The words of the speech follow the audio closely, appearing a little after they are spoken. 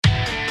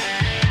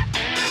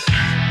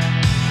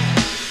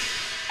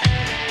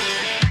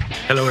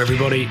Hello,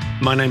 everybody.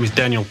 My name is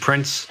Daniel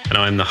Prince, and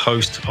I'm the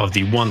host of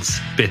the Once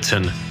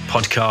Bitten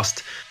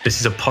podcast.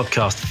 This is a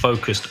podcast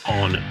focused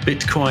on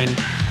Bitcoin.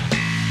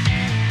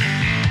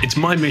 It's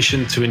my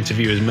mission to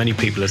interview as many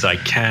people as I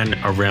can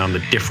around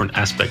the different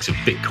aspects of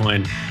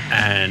Bitcoin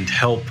and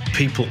help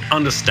people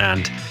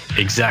understand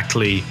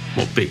exactly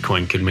what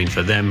Bitcoin could mean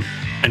for them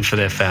and for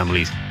their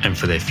families and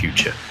for their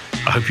future.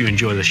 I hope you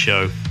enjoy the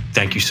show.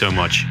 Thank you so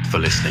much for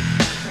listening.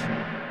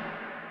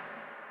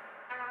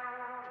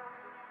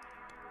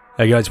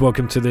 Hey guys,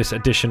 welcome to this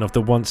edition of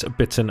the Once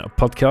Bitten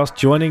podcast.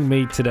 Joining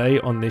me today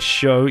on this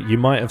show, you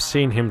might have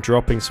seen him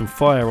dropping some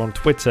fire on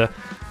Twitter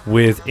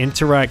with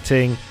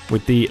interacting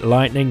with the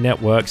Lightning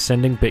Network,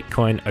 sending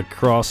Bitcoin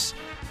across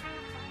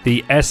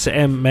the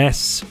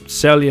SMS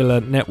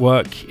cellular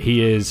network.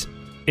 He is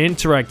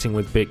interacting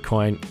with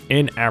Bitcoin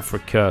in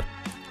Africa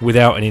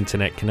without an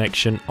internet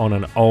connection on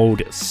an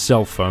old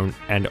cell phone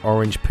and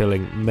orange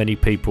pilling many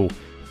people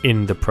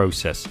in the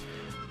process.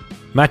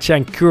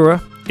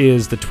 Machankura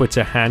is the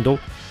Twitter handle.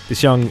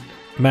 This young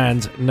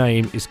man's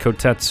name is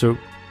Kotatsu,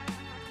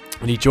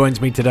 and he joins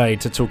me today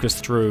to talk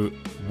us through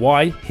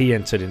why he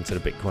entered into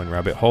the Bitcoin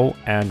rabbit hole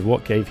and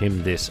what gave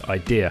him this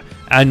idea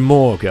and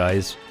more.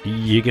 Guys,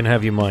 you're gonna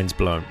have your minds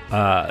blown.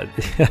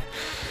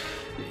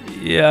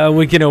 Yeah,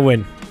 we're gonna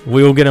win.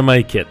 We're all gonna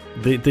make it.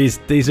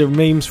 These are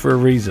memes for a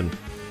reason.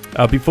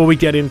 Before we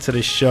get into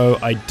this show,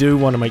 I do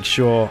want to make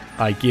sure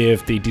I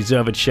give the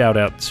deserved shout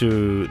out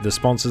to the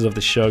sponsors of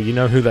the show. You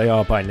know who they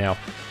are by now.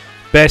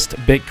 Best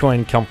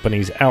Bitcoin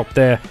companies out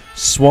there: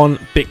 Swan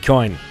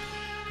Bitcoin,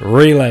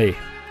 Relay,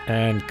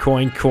 and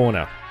Coin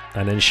Corner.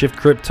 And then Shift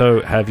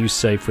Crypto have you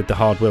safe with the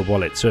hardware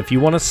wallet. So if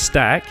you want to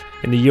stack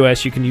in the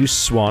US, you can use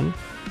Swan.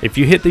 If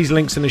you hit these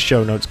links in the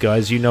show notes,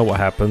 guys, you know what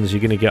happens. You're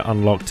going to get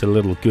unlocked a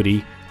little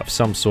goodie of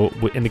some sort.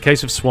 In the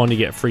case of Swan, you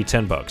get a free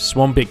 $10.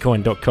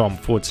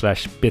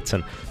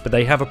 swanbitcoin.com/bitten. But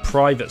they have a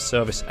private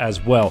service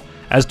as well,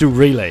 as do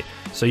Relay.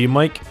 So you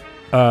might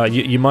want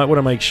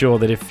to make sure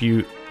that if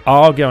you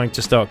are going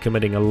to start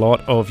committing a lot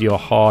of your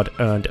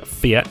hard-earned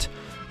fiat,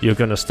 you're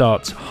going to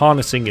start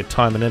harnessing your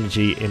time and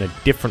energy in a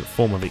different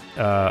form of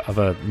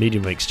a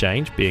medium of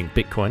exchange, being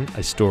Bitcoin,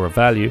 a store of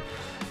value,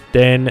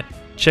 then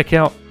check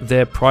out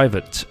their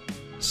private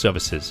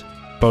services.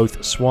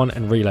 Both Swan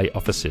and Relay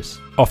offer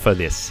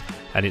this,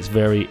 and it's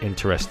very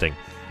interesting.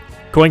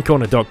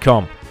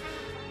 CoinCorner.com,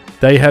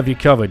 they have you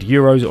covered,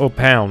 euros or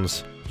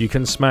pounds. You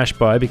can smash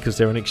buy because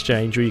they're an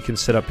exchange, or you can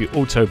set up your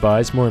auto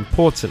buys. More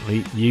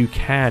importantly, you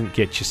can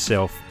get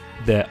yourself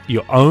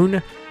your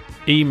own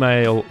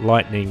email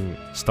Lightning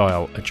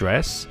style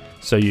address,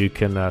 so you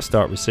can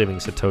start receiving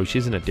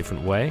Satoshis in a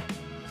different way,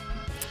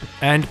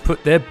 and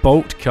put their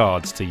Bolt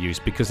cards to use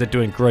because they're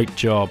doing a great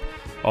job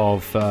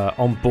of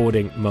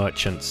onboarding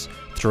merchants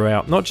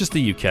throughout not just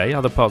the UK,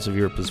 other parts of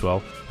Europe as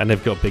well, and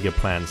they've got bigger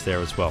plans there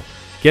as well.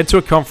 Get to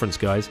a conference,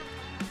 guys.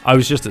 I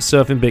was just at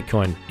Surfing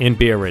Bitcoin in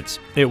Biarritz.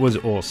 It was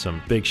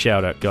awesome. Big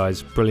shout out,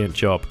 guys. Brilliant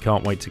job.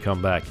 Can't wait to come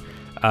back.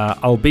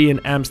 I'll be in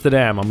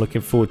Amsterdam. I'm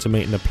looking forward to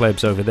meeting the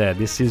plebs over there.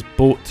 This is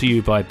brought to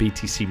you by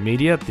BTC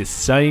Media, the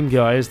same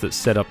guys that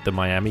set up the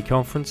Miami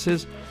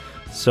conferences.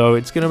 So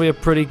it's going to be a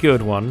pretty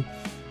good one.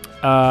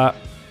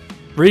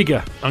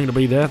 Riga, I'm going to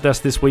be there. That's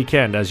this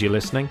weekend as you're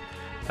listening.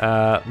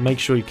 Make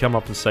sure you come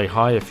up and say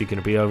hi if you're going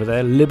to be over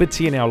there.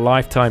 Liberty in Our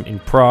Lifetime in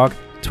Prague,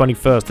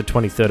 21st to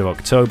 23rd of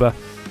October.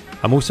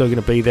 I'm also going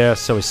to be there,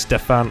 so is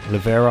Stefan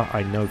Livera,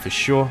 I know for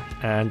sure,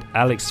 and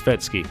Alex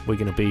Svetsky. We're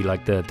going to be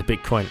like the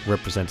Bitcoin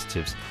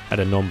representatives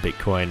at a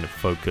non-Bitcoin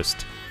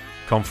focused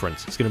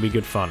conference. It's going to be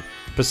good fun.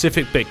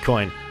 Pacific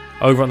Bitcoin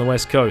over on the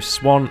West Coast.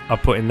 Swan are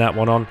putting that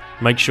one on.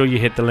 Make sure you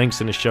hit the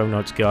links in the show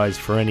notes, guys,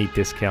 for any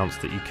discounts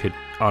that you could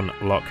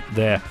unlock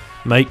there.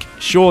 Make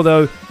sure,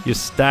 though, you're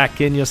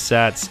stacking your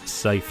sats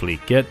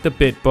safely. Get the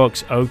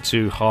Bitbox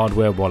O2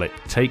 hardware wallet.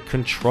 Take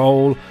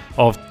control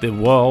of the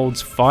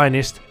world's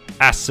finest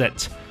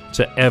asset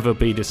to ever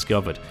be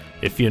discovered.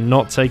 If you're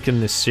not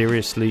taking this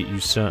seriously, you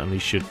certainly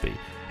should be.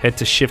 Head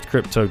to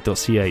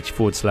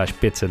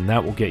shiftcrypto.ch/bitten.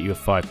 That will get you a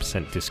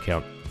 5%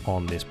 discount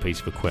on this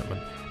piece of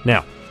equipment.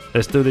 Now,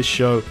 let's do this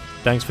show.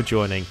 Thanks for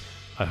joining.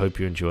 I hope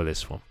you enjoy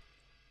this one.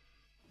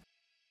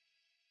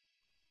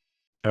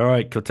 All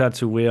right,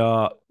 Kotatsu, we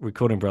are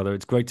recording, brother.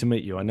 It's great to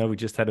meet you. I know we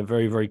just had a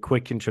very, very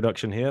quick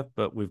introduction here,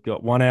 but we've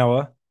got 1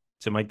 hour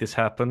to make this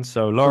happen.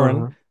 So,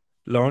 Lauren's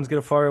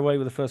going to fire away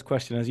with the first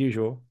question as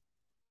usual.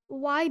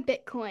 Why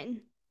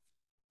Bitcoin?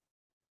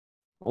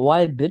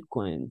 Why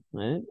Bitcoin,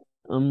 right?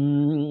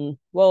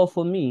 Well,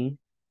 for me,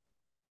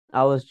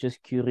 I was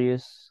just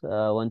curious.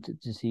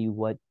 Wanted to see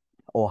what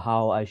or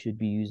how I should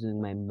be using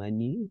my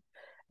money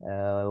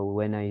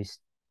when I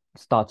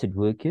started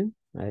working,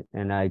 right?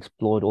 And I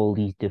explored all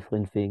these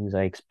different things.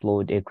 I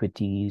explored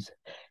equities,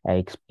 I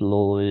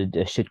explored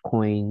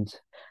shitcoins,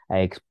 I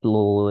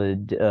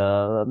explored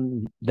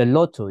the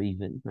lotto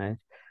even, right?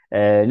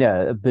 And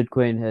yeah,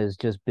 Bitcoin has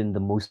just been the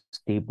most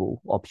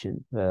stable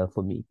option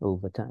for me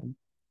over time.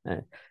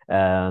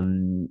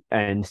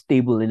 And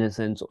stable in a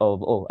sense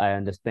of, oh, I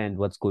understand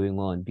what's going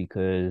on,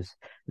 because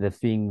the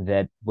thing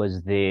that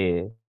was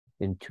there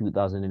in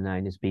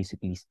 2009 is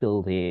basically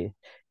still there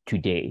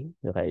today,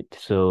 right?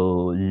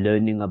 So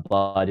learning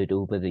about it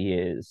over the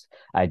years,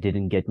 I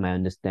didn't get my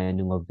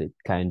understanding of it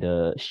kind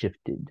of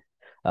shifted.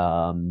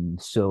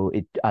 So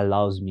it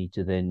allows me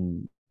to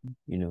then,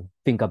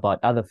 think about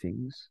other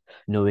things,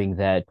 knowing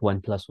that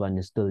 1 plus 1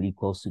 is still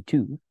equals to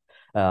 2.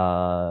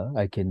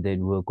 I can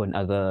then work on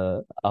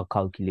other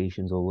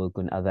calculations or work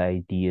on other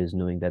ideas,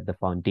 knowing that the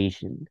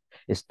foundation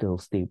is still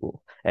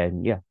stable.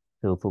 And yeah,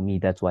 so for me,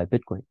 that's why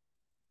Bitcoin.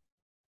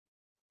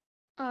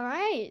 All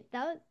right,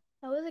 that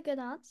was a good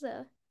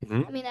answer.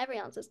 Mhm. I mean, every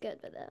answer's good,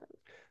 but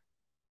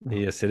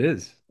Yes, it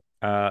is.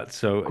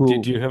 So, do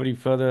Cool. you have any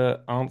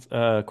further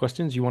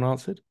questions you want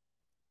answered?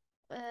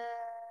 uh,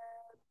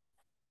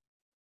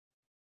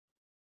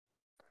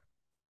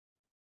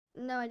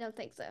 no, I don't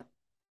think so.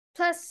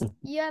 Plus,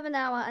 you have an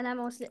hour, and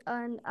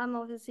I'm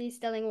obviously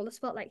stealing all the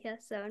spotlight here,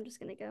 so I'm just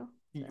gonna go.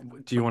 So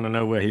Do you want to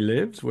know where he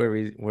lives, where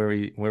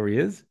he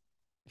is?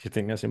 Do you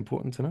think that's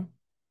important to know?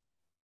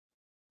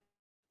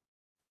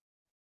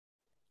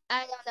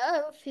 I don't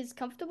know if he's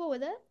comfortable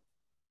with it.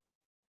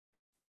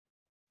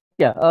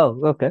 Yeah. Oh,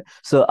 okay.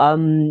 So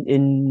I'm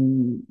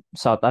in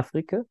South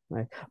Africa.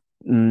 Right?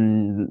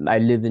 I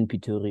live in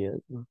Pretoria.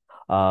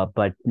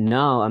 But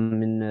now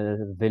I'm in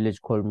a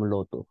village called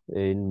Moloto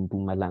in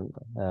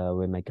Mpumalanga,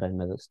 where my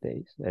grandmother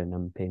stays, and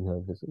I'm paying her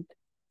a visit.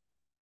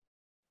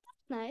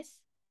 Nice.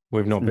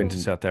 We've That's not been to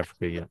cool. Mhm. South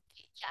Africa yet.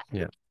 Yeah,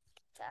 Yeah,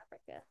 it's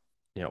Africa.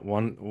 yeah.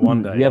 One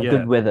We day. have Yeah.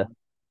 good weather.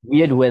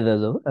 Weird weather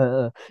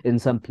though, in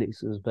some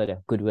places, but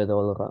yeah, good weather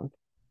all around.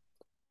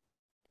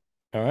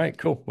 All right.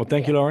 Cool. Well,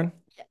 thank Yeah. you, Lauren.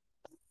 Yeah.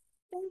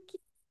 Thank you.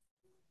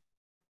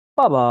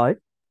 Bye bye.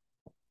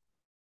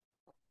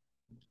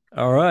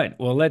 All right.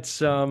 Well, let's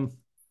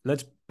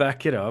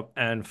back it up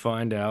and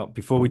find out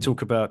before we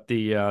talk about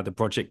the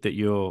project that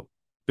you're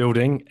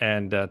building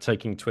and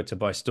taking Twitter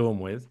by storm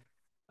with.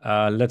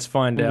 Let's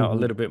find out a Hmm.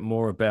 little bit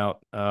more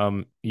about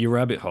your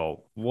rabbit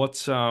hole.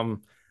 What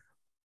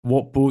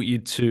brought you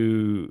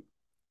to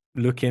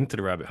look into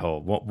the rabbit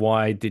hole?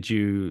 Why did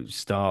you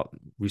start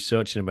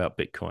researching about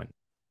Bitcoin?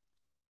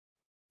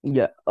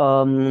 Yeah.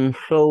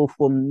 So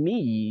for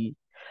me,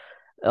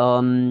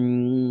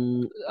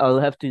 I'll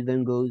have to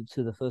then go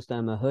to the first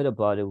time I heard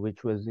about it,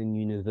 which was in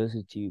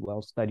university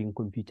while studying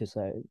computer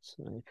science.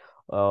 Right?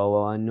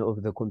 One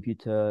of the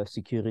computer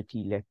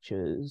security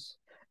lectures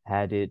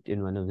had it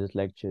in one of his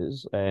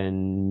lectures,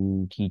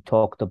 and he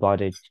talked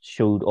about it,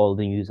 showed all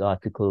the news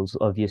articles,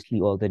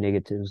 obviously all the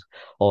negatives,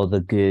 all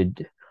the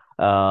good.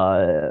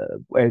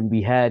 And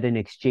we had an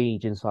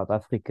exchange in South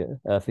Africa.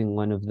 I think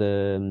one of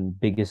the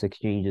biggest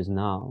exchanges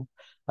now.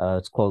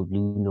 It's called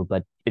Luno,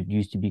 but it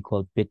used to be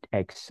called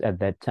BitX at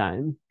that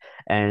time.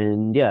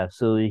 And yeah,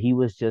 so he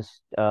was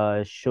just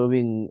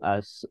showing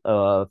us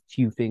a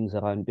few things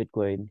around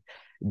Bitcoin.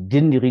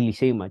 Didn't really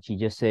say much. He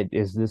just said,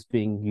 "Is this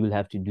thing? You'll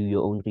have to do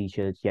your own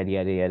research, yada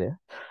yada yada."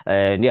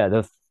 And yeah,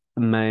 the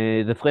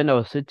friend I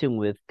was sitting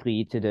with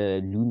created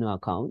a Luna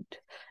account,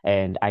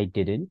 and I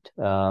didn't.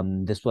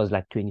 This was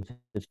like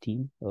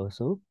 2015 or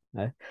so.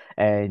 Right?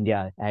 And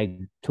yeah,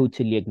 I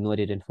totally ignored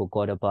it and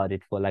forgot about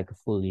it for like a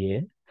full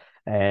year.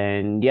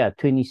 And yeah,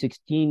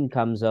 2016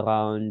 comes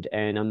around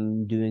and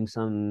I'm doing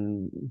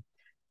some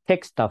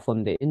tech stuff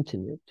on the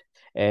internet.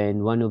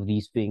 And one of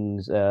these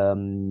things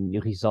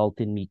result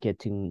in me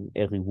getting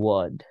a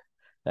reward.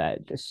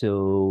 Right?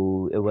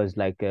 So it was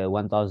like a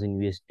 1000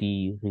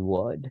 USD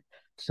reward.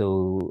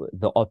 So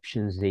the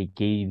options they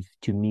gave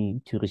to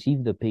me to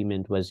receive the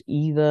payment was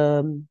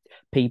either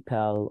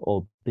PayPal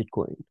or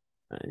Bitcoin.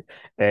 Right?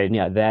 And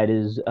yeah, that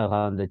is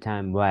around the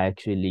time where I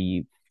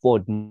actually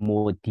thought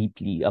more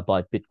deeply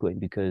about Bitcoin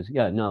because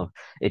yeah, no,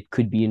 it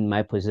could be in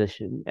my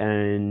possession.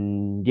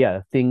 And yeah,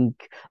 I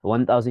think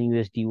 1000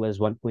 USD was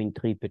 1.3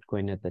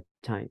 Bitcoin at the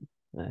time.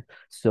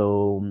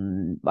 So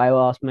I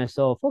asked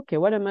myself, okay,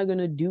 what am I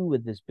gonna do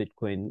with this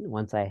Bitcoin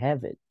once I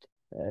have it?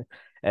 Uh,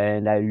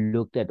 and I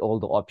looked at all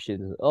the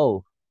options.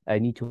 Oh, I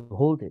need to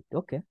hold it.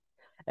 Okay,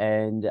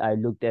 and I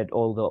looked at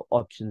all the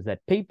options that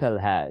PayPal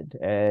had,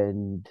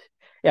 and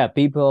yeah,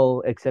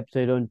 PayPal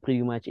accepted on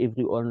pretty much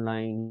every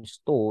online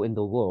store in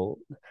the world.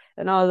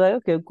 And I was like,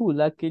 okay, cool.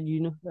 I could,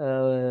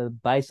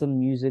 buy some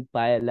music,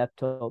 buy a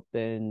laptop,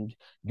 and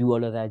do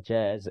all of that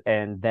jazz.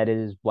 And that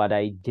is what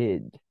I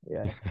did.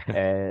 Yeah.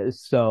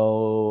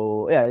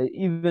 So yeah,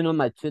 even on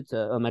my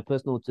Twitter, on my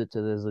personal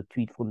Twitter, there's a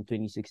tweet from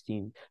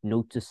 2016,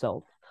 note to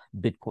self.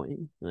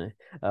 Bitcoin, right?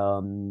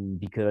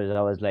 Because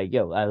I was like,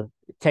 yo, I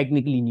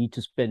technically need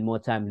to spend more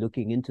time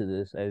looking into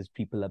this as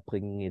people are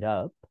bringing it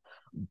up.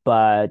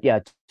 But yeah,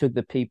 took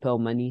the PayPal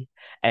money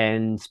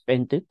and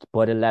spent it,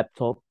 bought a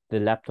laptop. The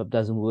laptop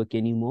doesn't work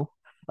anymore.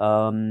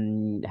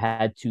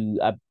 Had to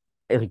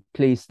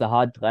replace the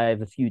hard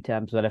drive a few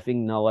times, but I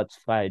think now what's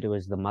fried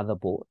was the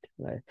motherboard,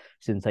 right?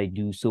 Since I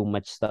do so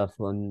much stuff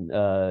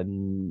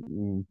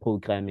on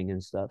programming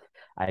and stuff,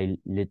 I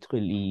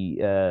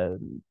literally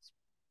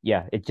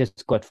yeah, it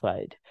just got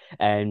fried.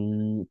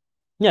 And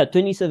yeah,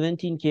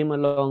 2017 came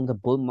along, the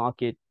bull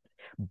market,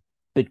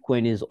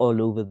 Bitcoin is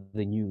all over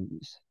the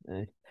news.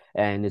 Right?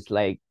 And it's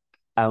like,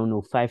 I don't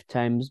know, 5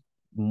 times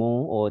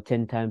more or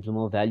 10 times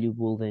more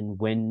valuable than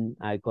when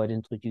I got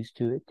introduced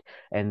to it.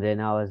 And then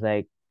I was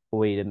like,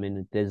 wait a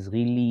minute, there's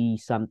really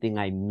something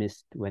I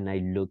missed when I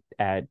looked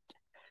at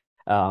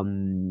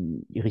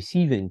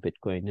receiving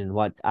Bitcoin and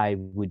what I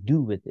would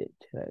do with it.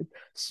 Right?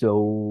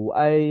 So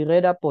I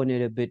read up on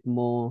it a bit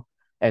more,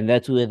 and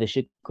that's where the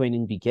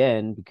shitcoining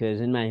began.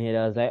 Because in my head,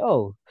 I was like,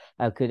 oh,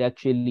 I could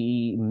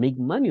actually make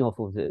money off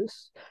of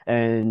this.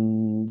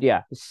 And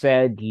yeah,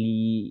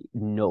 sadly,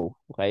 no,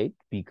 right?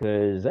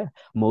 Because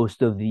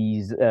most of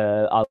these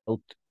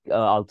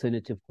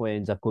alternative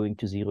coins are going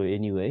to zero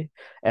anyway.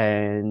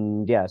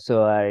 And yeah,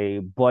 so I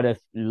bought a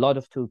lot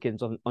of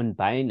tokens on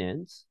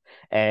Binance,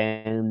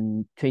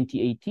 and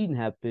 2018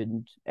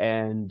 happened,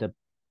 and the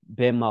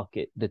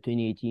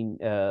 2018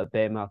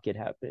 bear market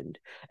happened,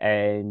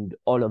 and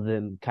all of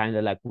them kind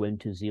of like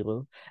went to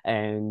zero.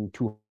 And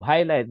to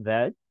highlight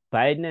that,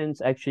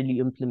 Binance actually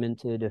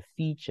implemented a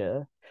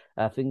feature.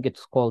 I think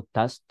it's called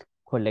Dust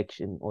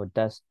Collection or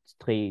Dust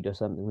Trade or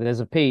something. There's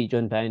a page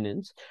on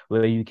Binance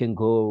where you can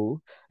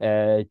go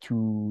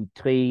to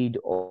trade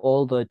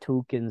all the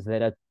tokens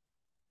that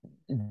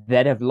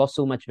have lost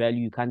so much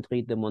value you can't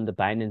trade them on the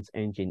Binance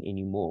engine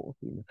anymore.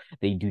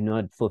 They do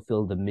not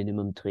fulfill the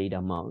minimum trade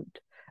amount.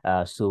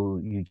 So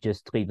you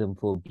just trade them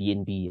for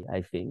BNB,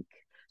 I think.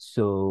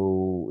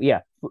 So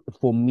yeah,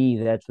 for me,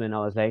 that's when I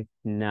was like,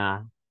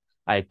 nah,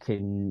 I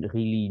can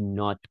really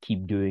not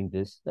keep doing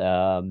this.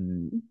 Let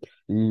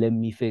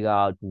me figure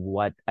out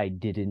what I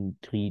didn't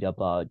read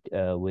about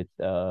with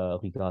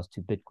regards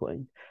to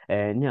Bitcoin.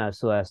 And yeah,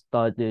 so I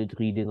started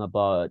reading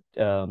about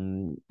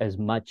as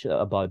much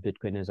about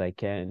Bitcoin as I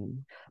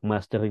can,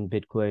 mastering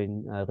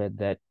Bitcoin. I read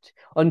that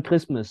on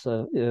Christmas,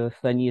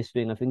 funniest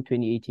thing, I think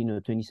 2018 or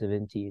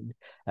 2017.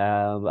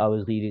 I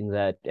was reading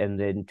that, and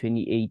then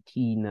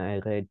 2018 I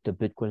read The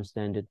Bitcoin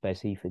Standard by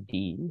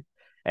Saifedean.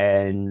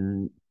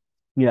 And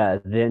yeah,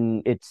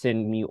 then it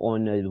sent me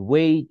on a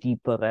way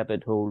deeper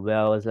rabbit hole where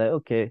I was like,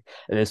 okay,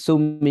 there's so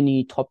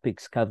many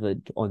topics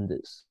covered on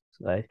this,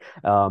 right?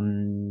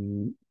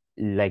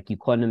 Like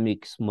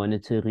economics,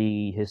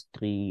 monetary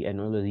history, and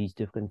all of these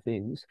different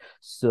things.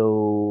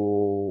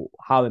 So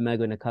how am I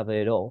going to cover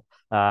it all?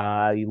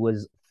 I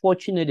was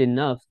fortunate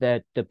enough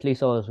that the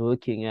place I was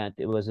working at,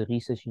 it was a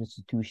research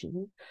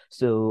institution,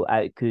 so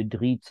I could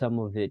read some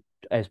of it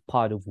as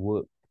part of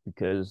work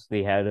because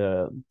they had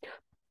a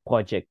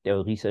project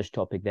or research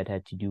topic that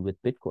had to do with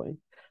Bitcoin.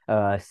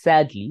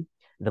 Sadly,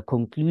 the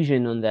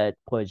conclusion on that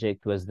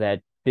project was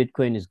that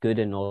Bitcoin is good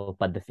and all,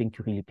 but the thing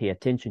to really pay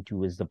attention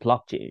to is the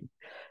blockchain,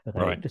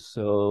 right? Right.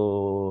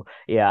 So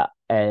yeah,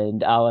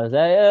 and I was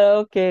like,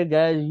 okay,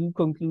 guys, you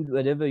conclude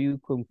whatever you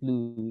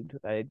conclude,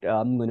 right?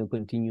 I'm gonna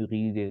continue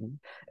reading,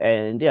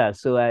 and yeah,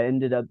 so I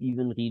ended up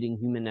even reading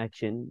Human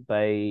Action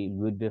by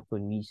Ludwig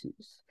von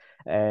Mises,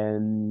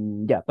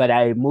 and yeah, but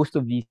I most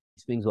of these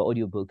things were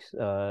audiobooks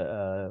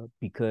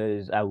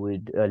because I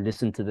would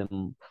listen to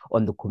them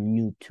on the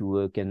commute to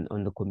work and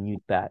on the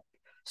commute back.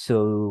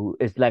 So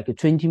it's like a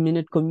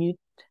 20-minute commute,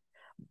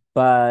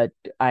 but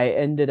I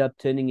ended up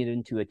turning it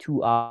into a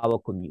 2-hour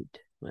commute,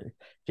 right?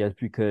 Just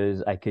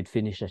because I could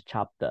finish a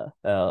chapter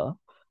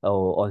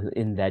or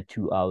in that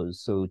 2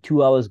 hours. So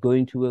 2 hours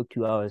going to work,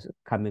 2 hours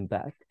coming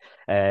back.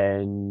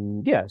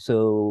 And yeah,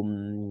 so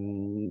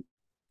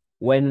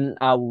when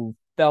I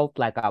felt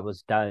like I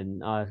was done,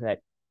 I was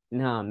like,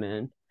 nah,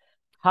 man,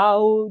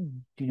 how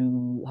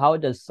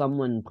does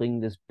someone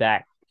bring this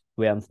back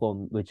where I'm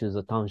from, which is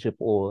a township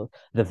or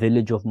the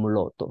village of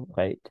Moloto,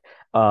 right?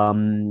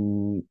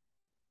 Um,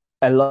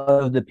 a lot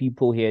of the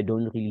people here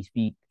don't really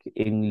speak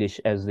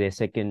English as their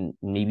second,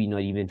 maybe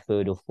not even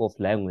third or fourth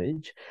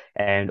language,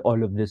 and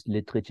all of this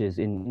literature is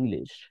in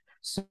English.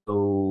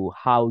 So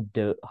how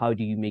do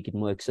you make it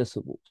more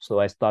accessible? So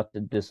I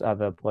started this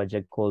other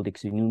project called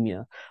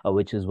Exonumia,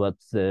 which is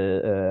what's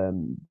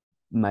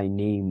my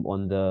name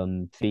on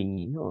the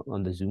thing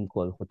on the Zoom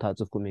call,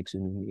 Hotatsu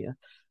Exonumia.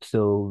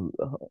 So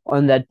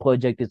on that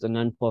project, it's a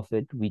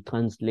non-profit. We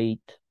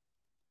translate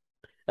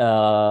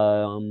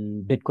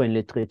Bitcoin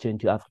literature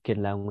into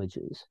African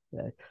languages.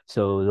 Right?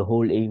 So the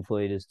whole aim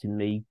for it is to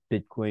make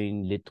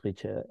Bitcoin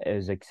literature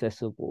as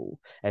accessible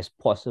as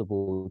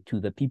possible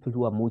to the people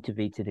who are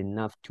motivated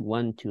enough to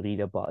want to read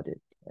about it.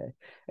 Right?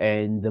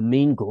 And the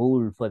main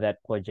goal for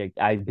that project,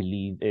 I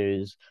believe,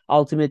 is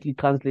ultimately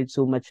translate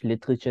so much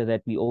literature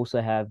that we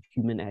also have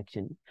human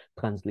action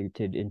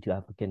translated into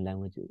African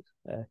languages.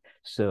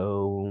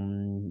 So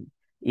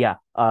yeah.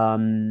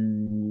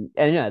 And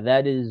yeah,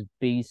 that is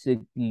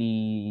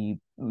basically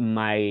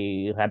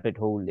my rabbit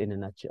hole in a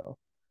nutshell.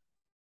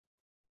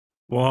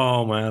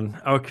 Wow, man.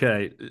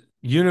 Okay.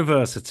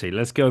 University.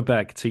 Let's go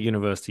back to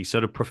university. So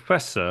the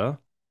professor,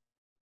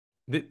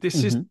 th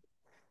this is Mm-hmm.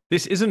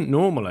 this isn't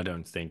normal, I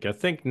don't think. I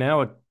think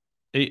now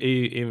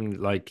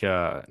even like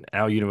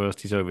our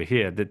universities over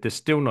here, that they're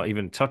still not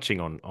even touching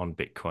on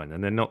Bitcoin,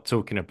 and they're not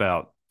talking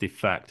about the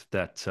fact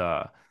that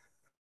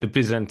the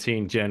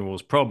Byzantine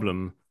general's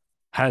problem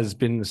has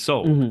been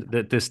solved. Hmm.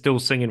 That they're still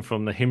singing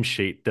from the hymn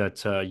sheet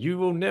that you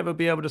will never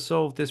be able to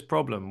solve this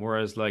problem.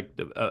 Whereas, like,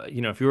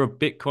 if you're a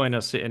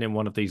Bitcoiner sitting in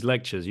one of these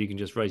lectures, you can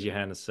just raise your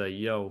hand and say,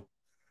 "Yo,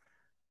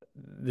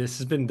 this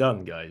has been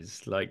done,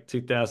 guys." Like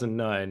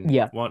 2009,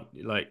 Yeah.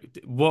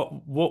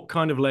 what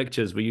kind of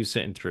lectures were you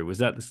sitting through? Was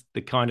that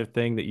the kind of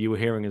thing that you were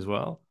hearing as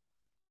well?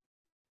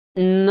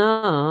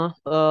 No,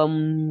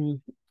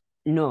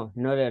 no,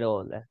 not at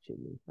all,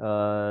 actually.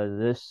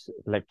 This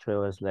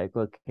lecturer was like,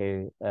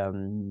 okay,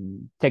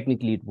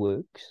 technically it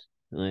works,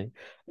 right?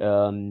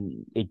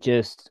 It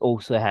just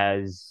also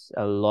has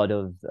a lot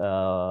of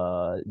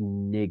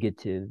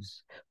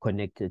negatives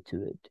connected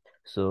to it.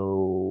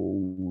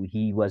 So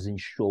he wasn't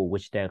sure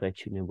which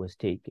direction it was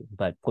taking.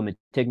 But from a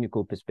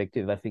technical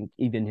perspective, I think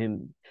even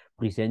him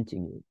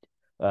presenting it,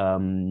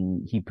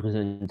 he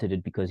presented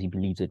it because he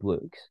believes it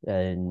works.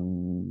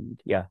 And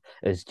yeah,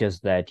 it's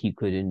just that he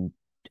couldn't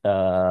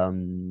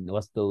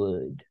what's the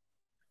word,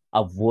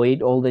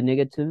 avoid all the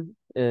negative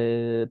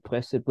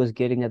press it was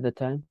getting at the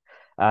time.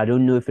 I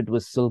don't know if it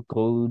was Silk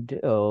Road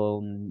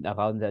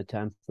around that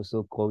time for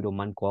Silk Road or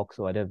Mancox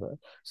or whatever.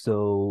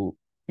 So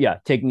yeah,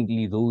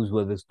 technically those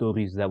were the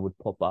stories that would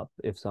pop up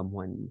if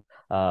someone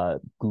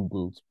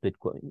Googles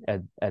Bitcoin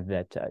at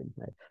that time,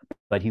 right?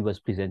 But he was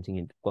presenting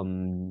it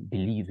from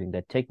believing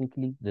that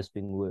technically this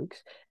thing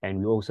works. And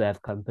we also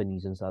have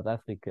companies in South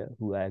Africa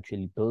who are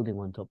actually building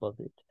on top of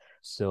it.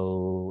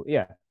 So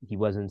yeah, he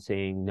wasn't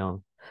saying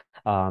no,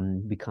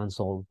 we can't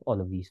solve all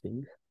of these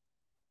things.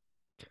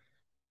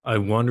 I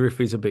wonder if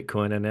he's a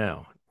Bitcoiner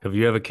now. Have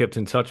you ever kept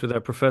in touch with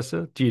that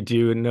professor? Do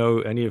you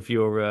know any of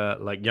your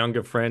like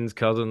younger friends,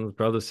 cousins,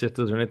 brothers,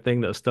 sisters, or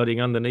anything that are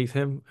studying underneath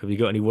him? Have you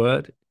got any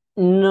word?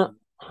 No,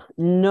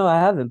 no, I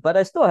haven't, but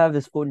I still have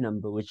his phone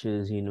number, which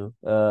is,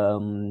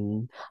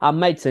 I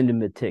might send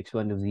him a text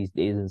one of these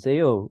days and say,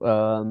 "Yo,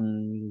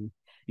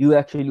 you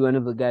actually one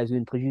of the guys who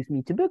introduced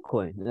me to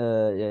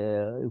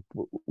Bitcoin.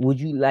 Would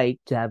you like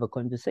to have a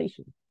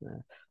conversation?"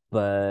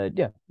 But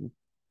yeah,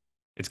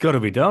 It's got to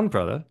be done,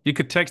 brother. You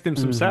could text him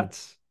some hmm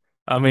sats.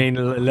 I mean,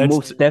 let's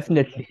most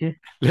definitely.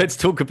 let's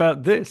talk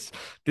about this.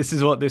 This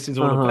is what this is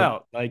all Uh-huh.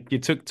 about. Like, you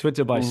took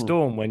Twitter by Hmm.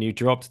 storm when you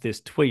dropped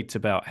this tweet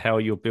about how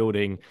you're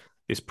building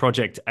this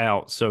project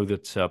out so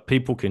that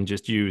people can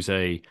just use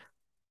a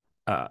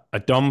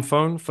dumb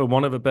phone, for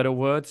want of a better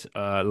word,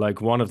 like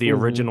one of the Hmm.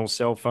 original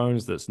cell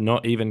phones that's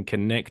not even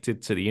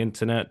connected to the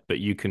internet, but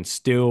you can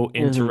still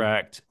Hmm.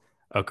 interact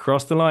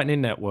across the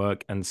Lightning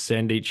Network and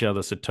send each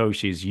other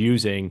Satoshis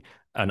using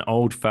an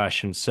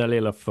old-fashioned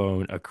cellular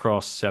phone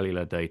across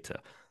cellular data.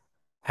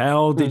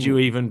 How did you Hmm.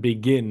 even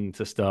begin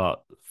to start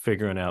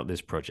figuring out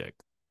this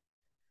project?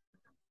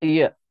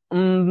 Yeah.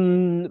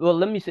 Well,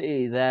 let me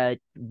say that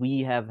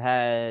we have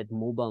had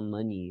mobile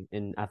money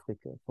in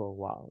Africa for a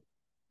while.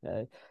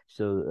 Uh,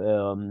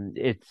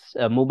 it's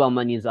mobile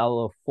money is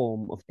our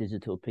form of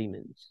digital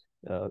payments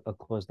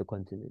across the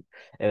continent,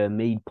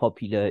 made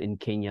popular in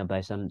Kenya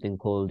by something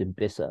called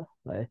M-Pesa,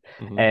 right?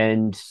 Hmm.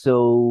 And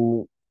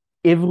so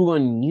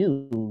everyone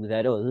knew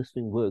that, oh, this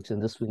thing works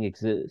and this thing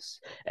exists,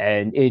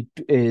 and it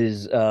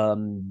is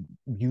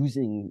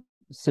using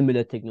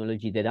similar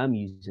technology that I'm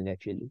using,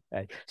 actually,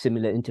 right?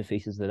 Similar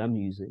interfaces that I'm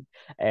using.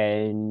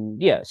 And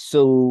yeah,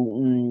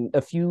 so I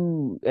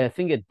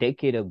think a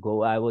decade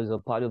ago, I was a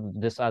part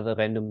of this other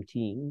random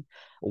team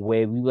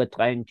where we were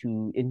trying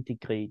to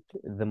integrate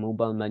the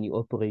mobile money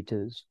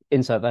operators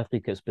in South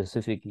Africa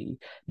specifically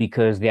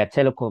because they are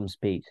telecoms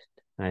based.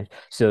 Right.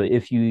 So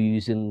if you're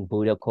using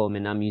Vodacom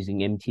and I'm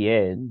using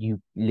MTN, you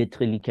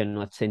literally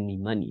cannot send me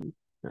money.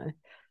 Right.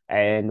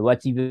 And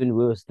what's even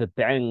worse, the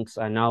banks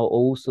are now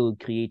also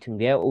creating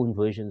their own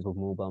versions of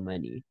mobile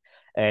money.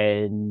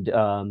 And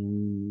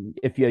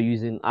if you're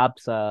using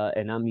Absa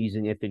and I'm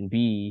using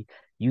FNB,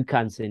 you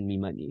can't send me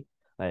money.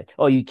 Right.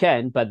 Or you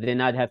can, but then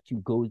I'd have to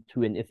go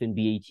to an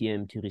FNB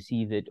ATM to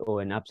receive it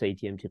or an Absa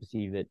ATM to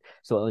receive it,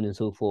 so on and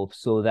so forth.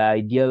 So the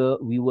idea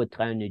we were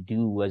trying to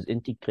do was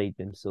integrate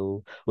them.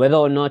 So whether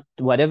or not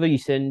whatever you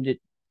send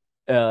it,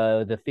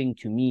 the thing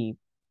to me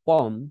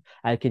from,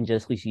 I can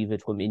just receive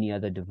it from any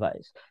other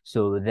device.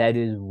 So that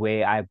is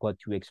where I got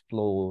to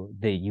explore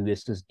the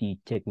USSD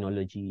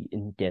technology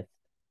in depth.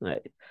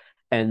 Right.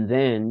 And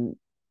then,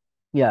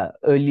 yeah,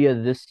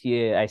 earlier this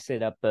year, I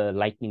set up a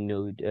Lightning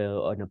node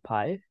on a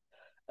Pi.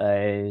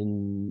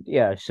 And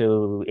yeah,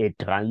 so it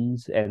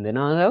runs. And then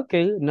I was like,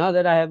 okay, now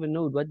that I have a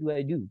node, what do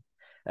I do?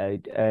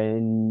 Right.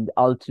 And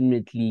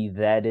ultimately,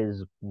 that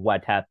is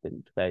what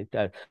happened. Right.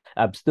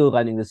 I'm still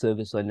running the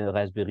service on a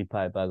Raspberry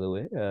Pi, by the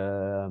way.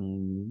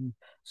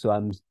 So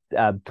I'm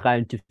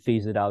trying to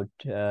phase it out.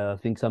 I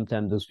think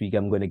sometime this week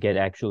I'm going to get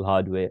actual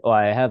hardware. Or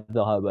I have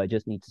the hardware, I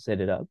just need to set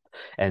it up.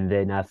 And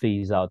then I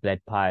phase out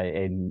that Pi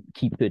and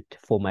keep it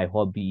for my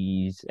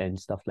hobbies and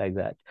stuff like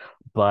that.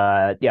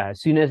 But yeah,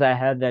 as soon as I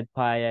had that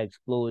Pi, I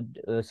explored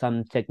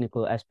some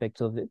technical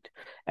aspects of it,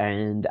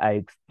 and I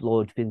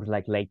explored things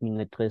like lightning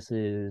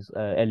addresses,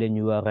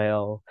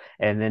 LNURL,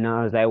 and then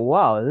I was like,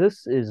 wow,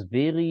 this is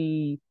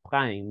very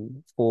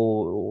prime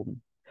for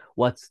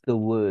what's the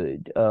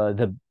word?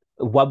 The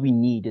what we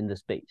need in the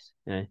space.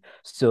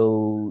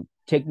 So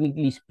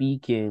technically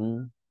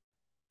speaking,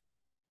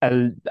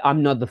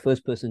 I'm not the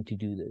first person to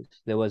do this.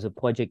 There was a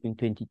project in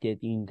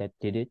 2013 that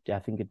did it. I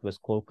think it was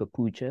called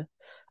Capucha.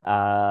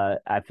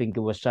 I think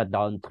it was shut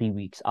down 3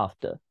 weeks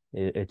after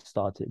it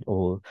started,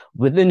 or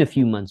within a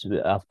few months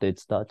after it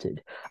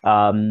started.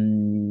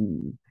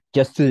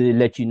 Just to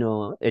let you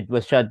know,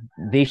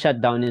 they shut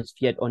down its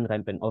fiat on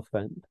ramp and off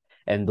ramp,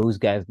 and those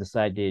guys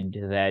decided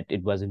that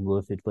it wasn't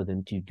worth it for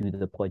them to do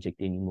the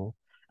project anymore.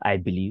 I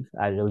believe.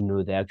 I don't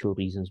know the actual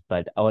reasons,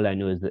 but all I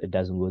know is that it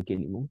doesn't work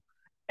anymore.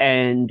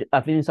 And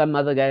I think some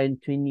other guy in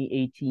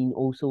 2018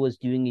 also was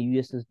doing a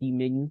USSD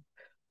menu,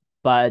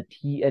 but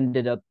he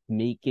ended up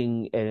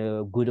making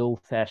a good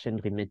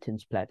old-fashioned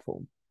remittance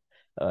platform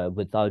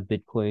without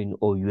Bitcoin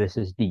or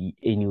USSD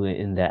anywhere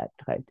in that,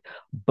 right?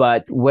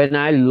 But when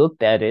I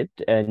looked at it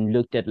and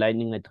looked at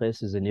Lightning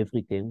addresses and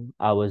everything,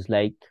 I was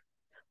like,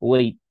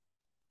 wait,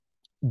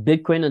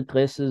 Bitcoin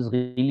addresses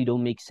really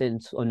don't make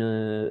sense on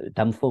a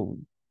dumb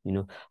phone.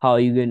 How are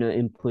you going to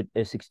input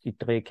a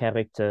 63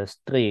 character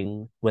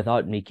string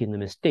without making a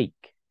mistake?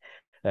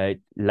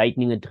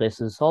 Lightning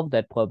addresses solve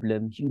that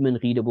problem, human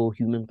readable,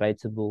 human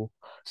writable.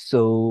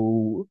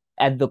 So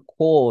at the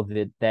core of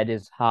it, that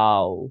is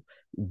how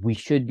we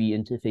should be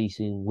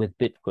interfacing with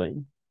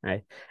Bitcoin,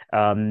 right?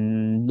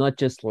 Not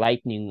just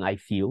Lightning, I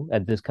feel,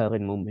 at this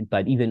current moment,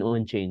 but even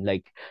on chain.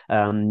 Like,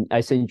 I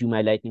send you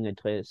my Lightning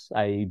address.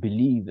 I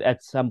believe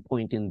at some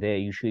point in there,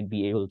 you should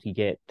be able to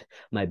get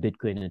my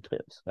Bitcoin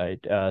address, right?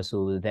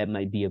 So that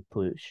might be a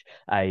push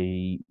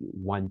I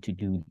want to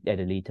do at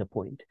a later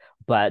point.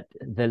 But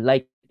the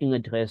Lightning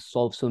address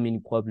solves so many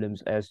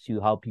problems as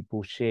to how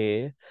people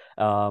share,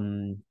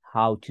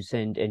 how to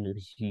send and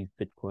receive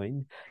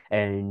Bitcoin.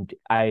 And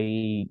I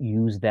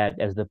use that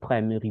as the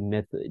primary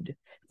method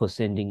for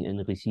sending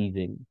and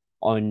receiving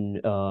on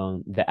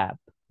the app,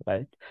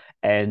 right?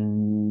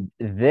 And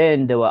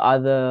then there were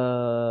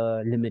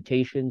other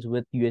limitations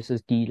with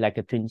USSD, like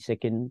a 20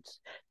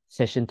 seconds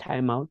session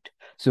timeout.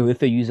 So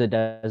if a user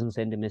doesn't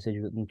send a message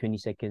within 20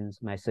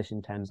 seconds, my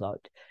session times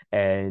out.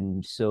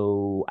 And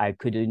so I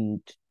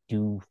couldn't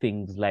do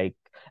things like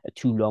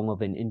too long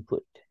of an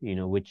input,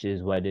 which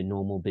is what a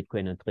normal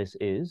Bitcoin address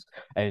is.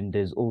 And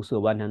there's also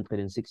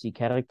 160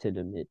 character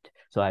limit.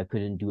 So I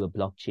couldn't do a a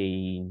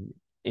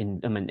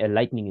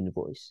Lightning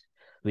invoice,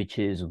 which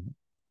is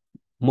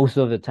most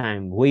of the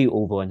time way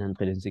over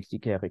 160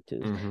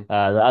 characters. The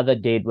other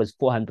day it was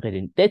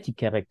 430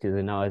 characters,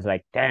 and I was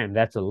like, damn,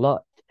 that's a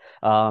lot.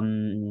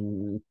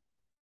 And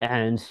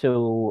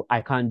so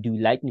I can't do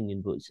Lightning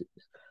invoices.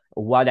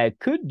 What I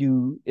could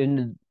do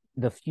in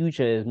the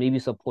future is maybe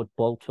support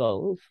Ball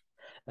 12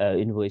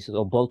 invoices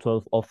or Ball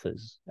 12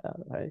 offers,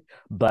 right?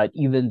 But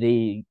even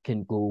they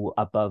can go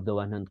above the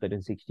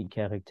 160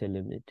 character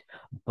limit.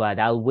 But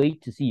I'll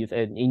wait to see if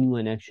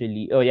anyone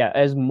actually,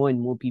 as more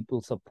and more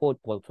people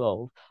support Ball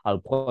 12, I'll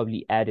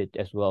probably add it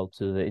as well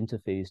to the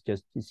interface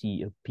just to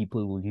see if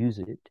people will use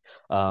it.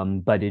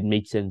 But it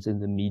makes sense in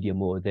the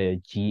medium or the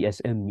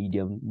GSM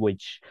medium,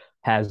 which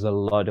has a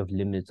lot of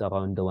limits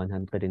around the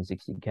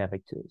 160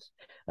 characters,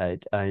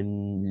 right?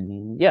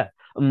 And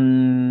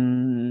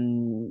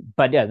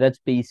but that's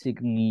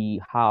basically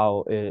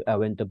how I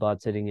went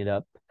about setting it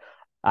up.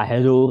 I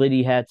had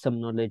already had some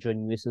knowledge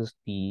on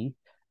USSD.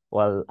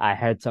 Well, I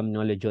had some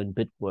knowledge on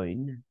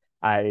Bitcoin.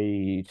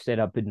 I set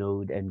up a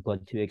node and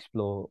got to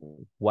explore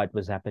what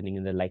was happening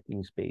in the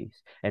Lightning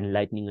space. And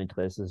Lightning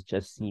addresses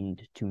just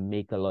seemed to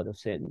make a lot of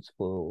sense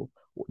for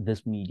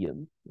this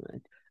medium,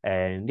 right?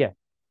 And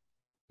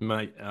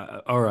Mate,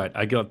 all right.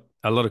 I got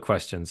a lot of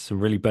questions,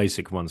 some really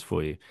basic ones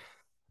for you.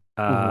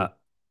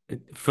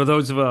 For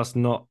those of us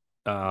not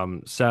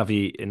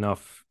savvy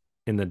enough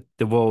in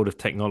the world of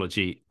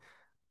technology,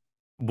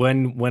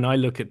 when I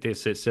look at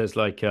this, it says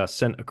like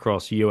sent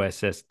across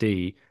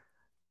USSD.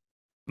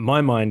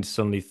 My mind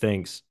suddenly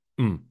thinks,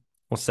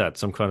 what's that?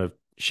 Some kind of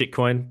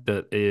shitcoin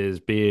that is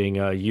being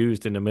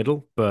used in the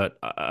middle. But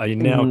I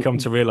now come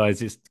to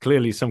realize it's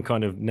clearly some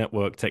kind of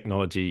network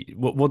technology.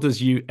 What does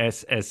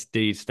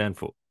USSD stand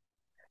for?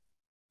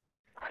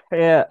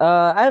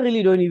 I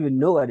really don't even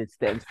know what it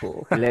stands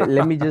for.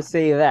 Let me just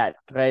say that,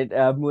 right?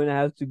 I'm gonna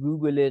have to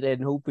Google it,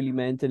 and hopefully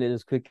my internet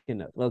is quick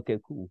enough. Okay,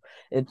 cool.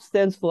 It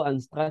stands for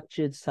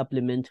Unstructured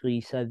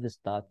Supplementary Service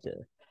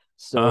Data.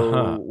 So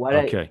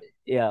Okay.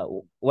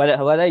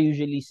 what I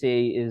usually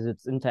say is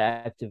it's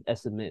interactive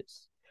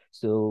SMS.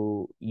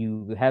 So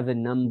you have a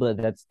number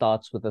that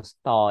starts with a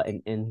star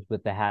and ends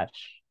with a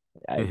hash.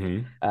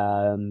 Right?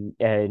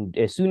 And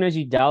as soon as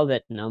you dial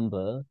that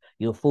number,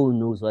 your phone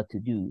knows what to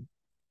do,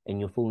 and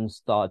your phone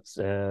starts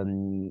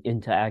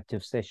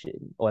interactive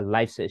session or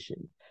live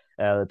session.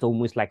 It's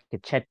almost like a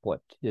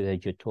chatbot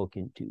that you're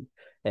talking to.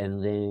 And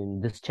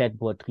then this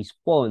chatbot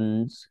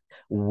responds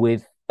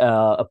with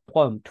a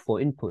prompt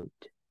for input.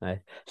 Right?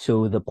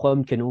 So the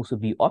prompt can also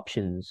be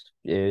options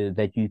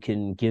that you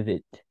can give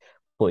it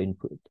for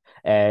input.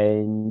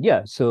 And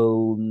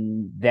so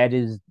that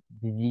is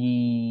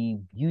the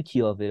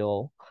beauty of it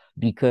all,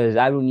 because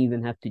I don't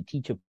even have to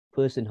teach a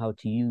person how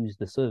to use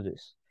the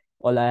service.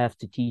 All I have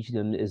to teach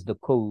them is the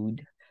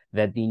code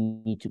that they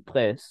need to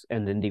press,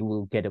 and then they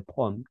will get a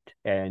prompt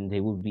and they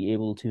will be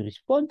able to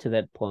respond to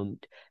that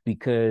prompt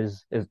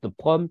because it's the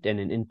prompt and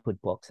an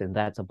input box, and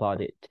that's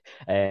about it.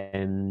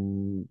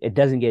 And it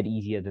doesn't get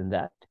easier than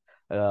that.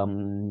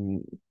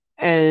 Um,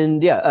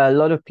 and yeah, a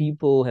lot of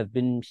people have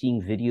been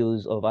seeing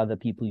videos of other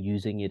people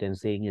using it and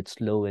saying it's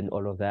slow and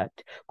all of that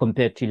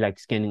compared to like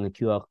scanning a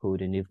QR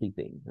code and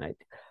everything, right?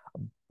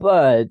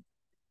 But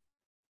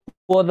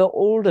for the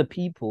older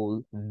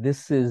people,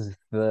 this is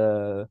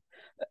the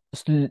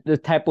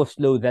type of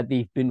slow that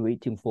they've been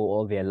waiting for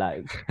all their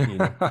lives.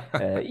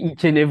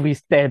 Each and every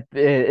step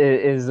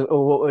is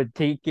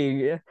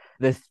taking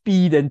the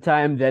speed and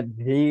time that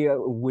they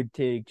would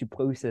take to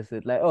process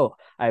it. Like, oh,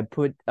 I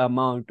put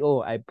amount,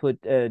 oh, I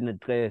put an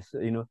address,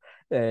 and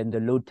the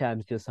load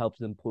times just helps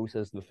them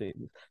process the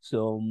things.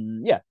 So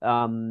yeah,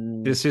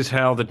 This is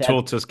how the that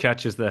tortoise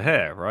catches the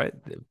hare, right?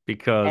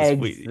 Because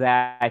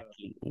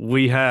exactly.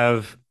 we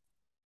have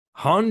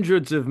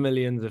hundreds of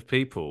millions of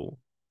people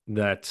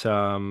that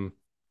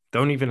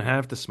don't even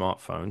have the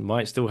smartphone,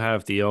 might still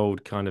have the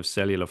old kind of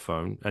cellular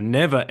phone, and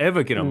never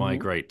ever going to Hmm.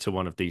 migrate to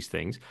one of these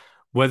things.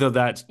 Whether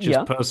that's just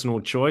Yeah. personal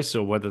choice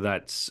or whether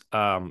that's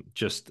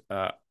just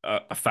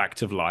a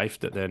fact of life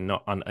that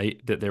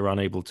that they're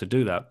unable to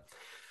do that.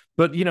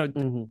 But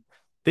Hmm.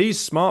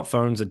 these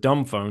smartphones are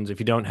dumb phones if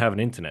you don't have an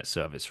internet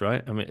service,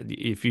 right? I mean,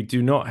 if you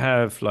do not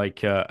have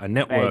like a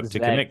network to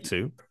connect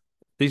Exactly. to,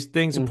 these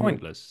things are Hmm.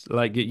 pointless.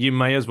 Like you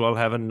may as well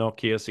have a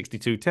Nokia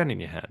 6210 in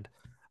your hand.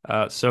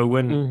 So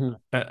when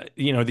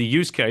Hmm. the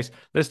use case,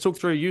 let's talk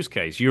through a use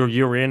case.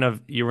 You're in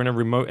a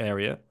remote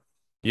area,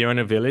 you're in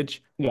a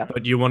village, Yeah.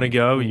 but you want to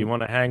go, you Hmm.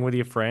 want to hang with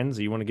your friends,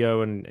 you want to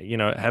go and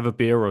have a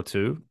beer or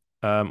two,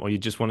 or you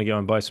just want to go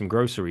and buy some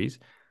groceries.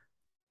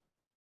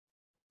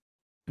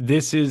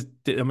 This is,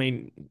 I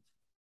mean,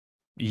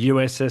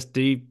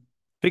 USSD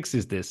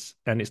fixes this,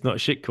 and it's not a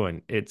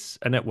shitcoin. It's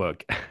a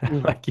network, Hmm.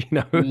 like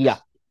Yeah.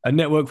 a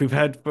network we've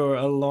had for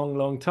a long,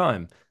 long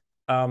time.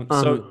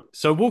 Uh-huh.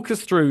 So walk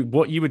us through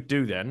what you would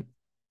do then.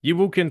 You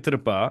walk into the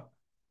bar,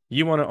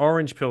 you want to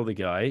orange pill the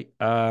guy.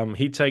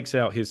 He takes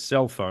out his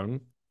cell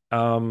phone.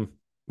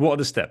 What are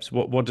the steps?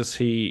 What does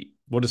he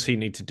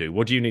need to do?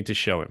 What do you need to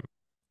show him?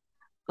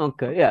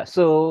 Okay. Yeah.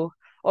 So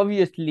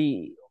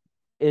obviously,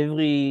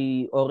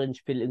 every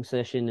orange pilling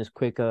session is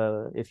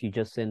quicker if you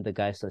just send the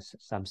guy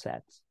some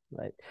sats,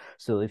 right?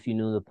 So if you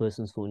know the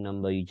person's phone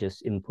number, you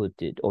just input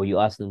it or you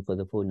ask them for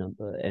the phone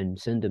number and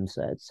send them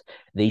sats.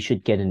 They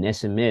should get an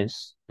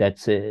SMS that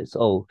says,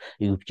 oh,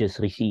 you've just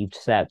received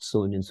sats,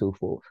 so on and so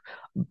forth.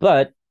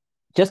 But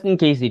just in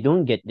case they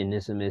don't get an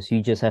SMS,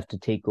 you just have to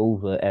take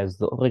over as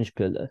the orange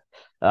pillar.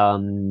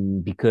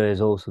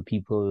 Because also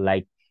people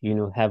like,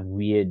 have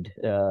weird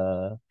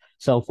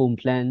cell phone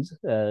plans.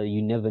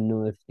 You never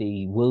know if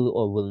they will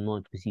or will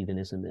not receive an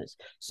SMS.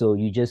 So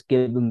you just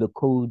give them the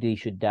code they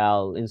should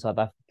dial in South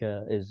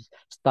Africa is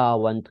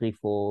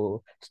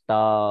 *134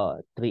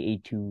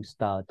 *382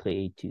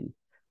 *382.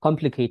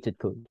 Complicated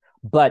code.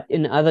 But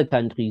in other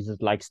countries,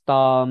 it's like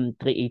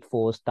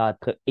 *384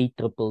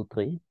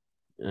 *8333.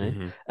 Right?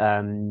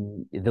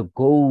 Hmm. The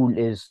goal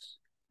is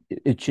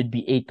it should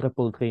be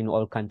 8333 in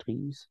all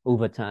countries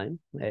over time,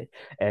 right?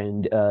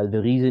 And the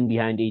reason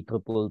behind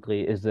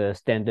 8333 is the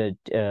standard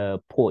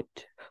port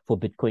for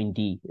Bitcoin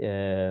D,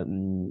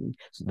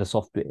 the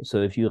software.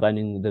 So if you're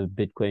running the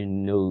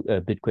Bitcoin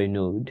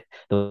node,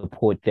 the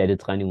port that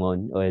it's running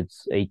on,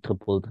 it's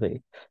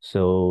 8333.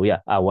 So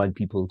yeah, I want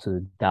people to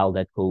dial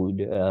that code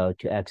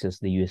to access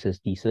the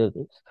USSD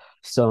service.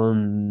 So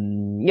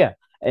yeah,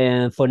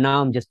 and for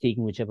now, I'm just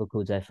taking whichever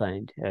codes I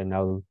find, and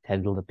I'll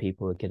handle the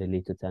paperwork at a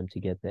later time to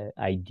get the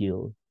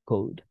ideal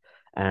code.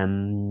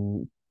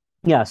 Um,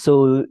 yeah,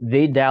 so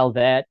they dial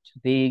that,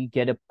 they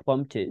get a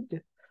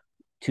prompted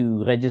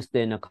to register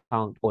an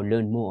account or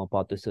learn more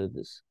about the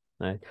service.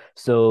 Right.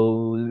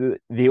 So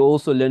they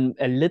also learn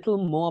a little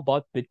more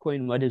about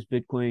Bitcoin. What is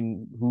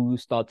Bitcoin? Who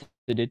started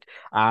it?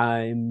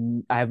 I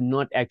have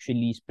not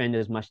actually spent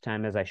as much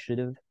time as I should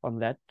have on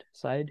that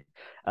side.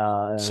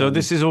 So Um,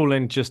 this is all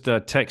in just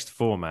a text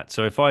format.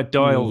 So yeah. if I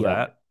dial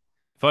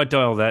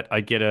that,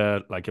 I get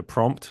a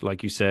prompt,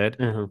 like you said,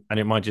 Uh-huh. and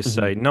it might just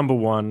say Mhm. number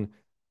one,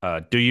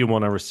 do you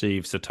want to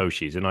receive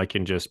Satoshis? And I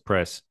can just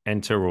press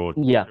enter or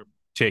Yeah.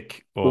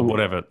 tick or Oh,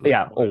 whatever.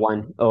 yeah, or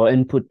one or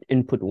input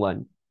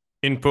one.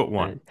 Input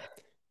one. Right.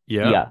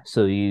 Yeah. Yeah.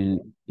 So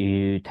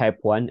you type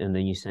one and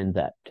then you send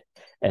that.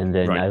 And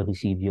then Right. I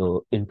receive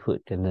your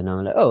input. And then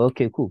I'm like, oh,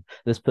 okay, cool.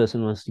 This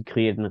person wants to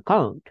create an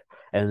account.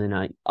 And then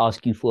I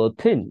ask you for a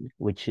PIN,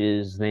 which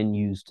is then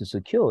used to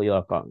secure your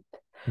account.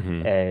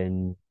 Hmm.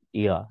 And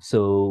yeah,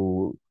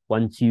 so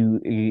once you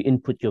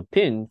input your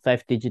PIN,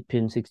 5-digit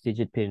PIN,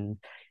 6-digit PIN,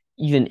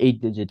 even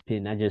 8-digit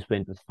PIN, I just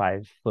went with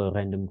five for a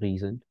random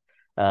reason.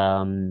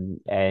 And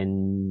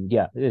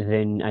yeah,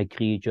 then I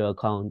create your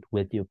account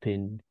with your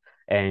PIN,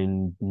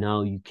 and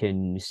now you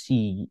can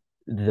see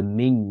the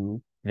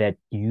menu that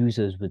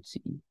users would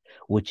see,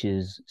 which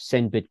is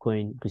send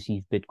Bitcoin,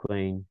 receive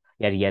Bitcoin,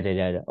 yada yada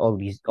yada. All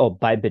these, or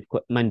buy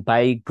Bitcoin, man,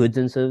 buy goods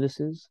and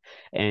services,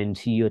 and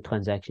see your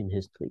transaction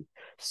history.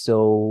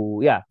 So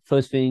yeah,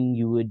 first thing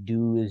you would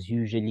do is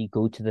usually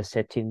go to the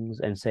settings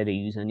and set a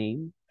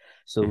username,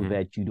 so Hmm.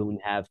 that you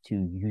don't have to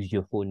use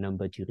your phone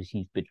number to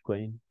receive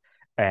Bitcoin.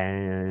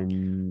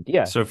 And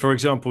yeah. So, for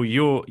example,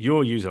 your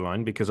user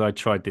line, because I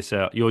tried this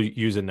out, your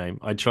username,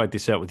 I tried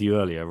this out with you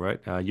earlier, right?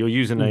 Your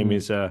username Mm-hmm.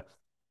 is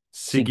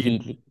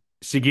Sigid Secretly.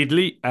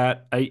 Sigidly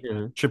at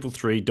Uh-huh.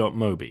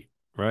 8333.mobi,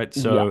 right?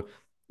 Yeah. So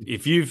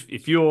if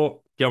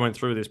you're going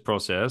through this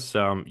process,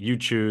 you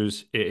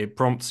choose it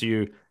prompts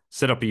you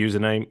set up a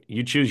username,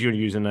 you choose your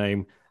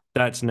username,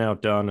 that's now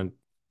done and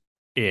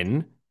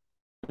in.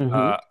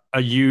 Mm-hmm.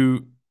 Are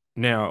you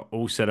now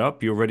all set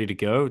up? You're ready to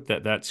go?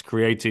 That's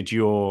created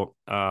your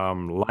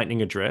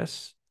Lightning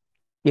address.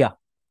 Yeah.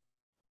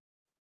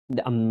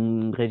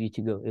 I'm ready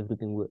to go.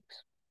 Everything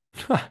works.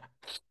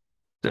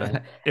 Right.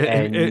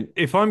 And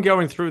If I'm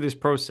going through this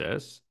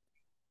process,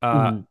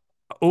 uh, mhm,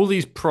 all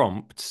these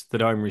prompts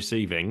that I'm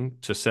receiving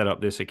to set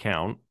up this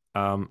account,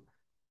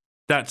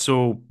 that's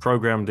all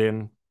programmed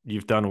in.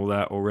 You've done all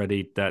that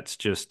already. That's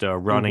just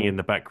running mhm, in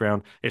the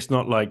background. It's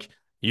not like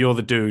you're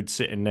the dude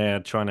sitting there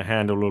trying to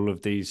handle all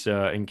of these.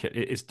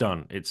 It's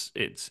done. It's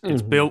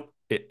mhm. built.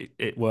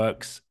 It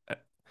works.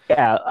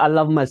 Yeah, I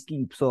love my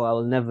sleep, so I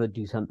will never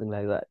do something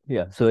like that.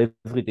 Yeah, so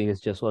everything is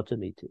just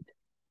automated.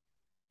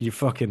 You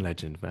fucking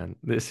legend, man.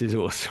 This is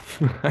awesome.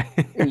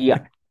 Yeah,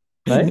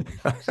 right?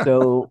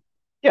 So,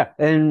 yeah,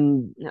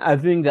 and I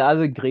think the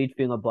other great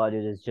thing about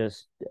it is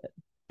just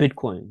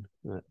Bitcoin.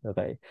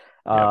 Okay.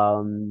 Yep.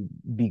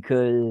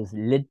 Because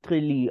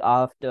literally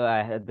after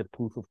I had the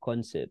proof of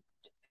concept,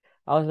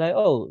 I was like,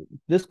 oh,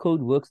 this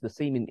code works the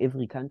same in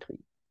every country.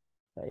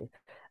 Right?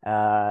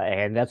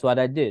 And that's what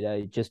I did.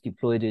 I just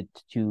deployed it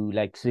to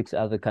like 6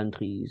 other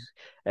countries,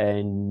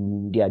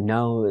 and yeah,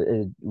 now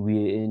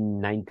we're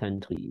in 9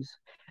 countries.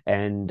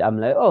 And I'm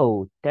like,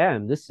 oh,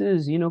 damn, this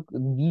is,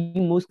 the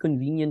most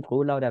convenient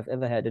rollout I've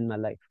ever had in my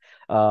life.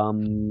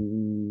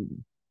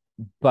 Um,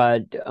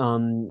 but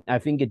I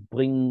think it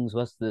brings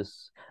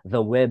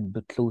the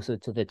web closer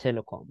to the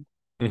telecom,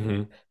 right?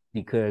 Hmm.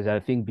 Because I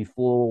think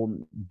before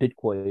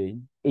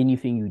Bitcoin,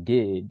 anything you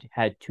did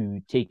had to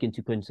take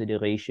into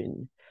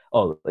consideration,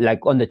 or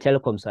like on the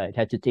telecom side,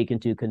 had to take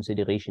into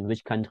consideration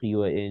which country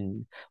you are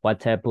in,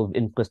 what type of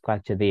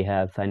infrastructure they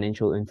have,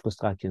 financial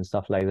infrastructure and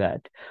stuff like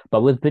that.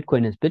 But with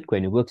Bitcoin, it's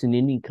Bitcoin. It works in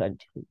any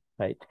country,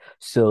 right?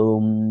 So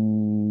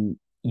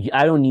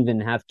I don't even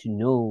have to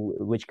know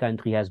which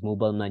country has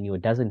mobile money or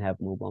doesn't have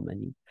mobile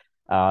money.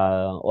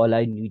 All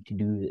I need to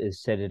do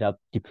is set it up,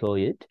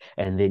 deploy it,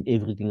 and then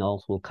everything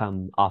else will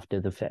come after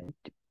the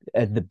fact.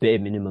 At the bare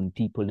minimum,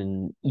 people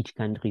in each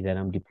country that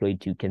I'm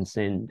deployed to can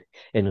send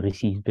and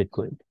receive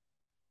Bitcoin.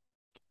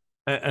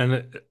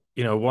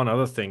 One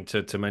other thing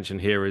to mention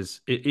here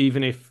is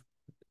even if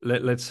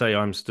let's say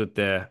I'm stood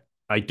there,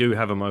 I do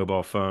have a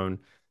mobile phone.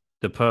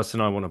 The person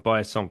I want to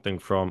buy something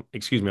from,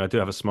 excuse me, I do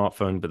have a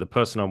smartphone, but the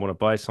person I want to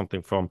buy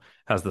something from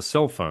has the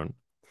cell phone.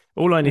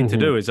 All I need to Mm-hmm.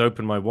 do is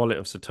open my wallet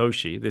of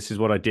Satoshi. This is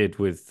what I did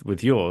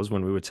with yours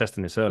when we were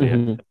testing this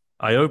earlier. Mm-hmm.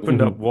 I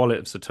opened Mm-hmm. up wallet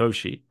of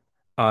Satoshi.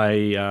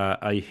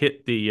 I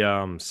hit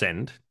the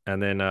send,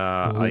 and then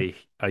Mm-hmm.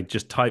 I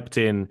just typed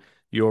in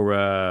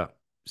your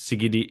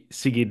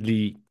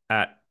Sigidly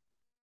at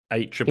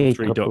eight triple Eight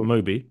three dot triple.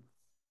 mobi.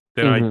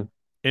 Then I Mm-hmm.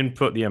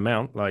 input the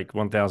amount, like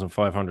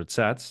 1,500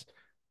 sats,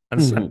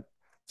 and Mm-hmm. send.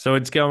 So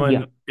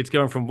Yeah. it's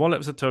going from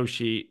wallet of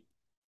Satoshi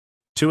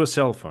to a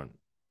cell phone.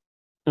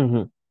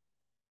 Mm-hmm.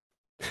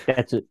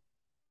 That's it.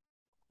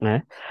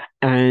 Yeah.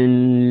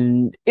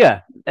 And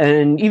yeah,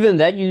 and even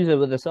that user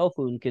with a cell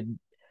phone could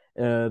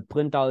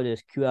print out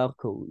this QR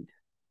code,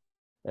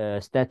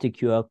 static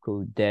QR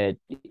code that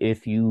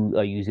if you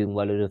are using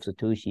Wallet of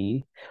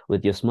Satoshi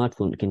with your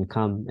smartphone, can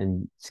come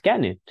and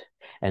scan it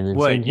and then Wait,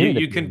 send him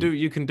the you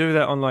payment. can do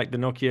that on like the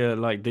Nokia,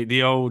 like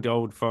the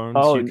old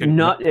phones. Oh, You can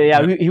not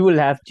yeah, no, he will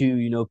have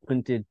to,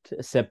 print it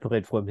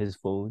separate from his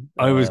phone.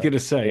 I was gonna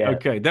say, Yeah,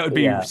 okay, that would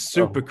be yeah.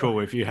 super Oh. cool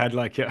if you had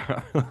like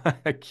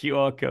a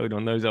QR code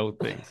on those old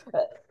things.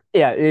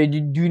 Yeah,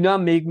 do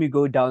not make me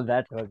go down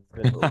that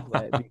rabbit hole,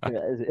 right?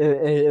 Because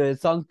it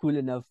sounds cool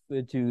enough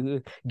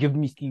to give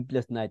me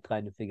sleepless night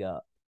trying to figure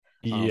out.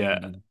 Yeah,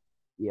 Um,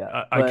 yeah,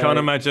 I can't but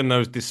imagine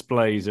those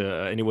displays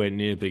are anywhere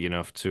near big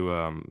enough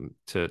to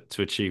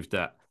achieve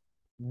that.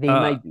 they Uh,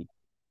 might be.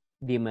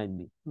 They might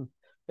be.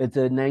 It's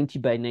a 90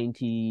 by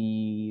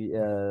 90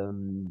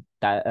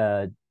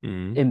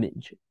 mm,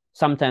 image,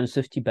 sometimes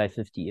 50 by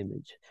 50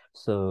 image.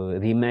 So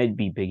they might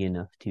be big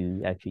enough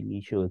to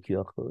actually show a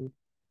QR code.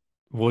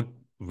 what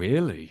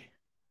really?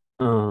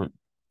 Um,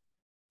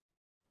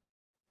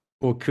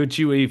 Or could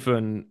you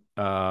even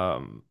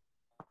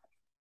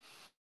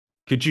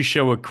could you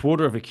show a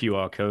quarter of a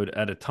QR code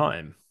at a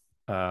time?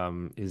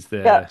 Is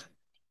yeah, there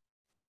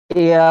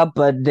yeah,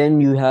 but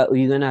then you're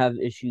gonna have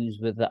issues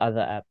with the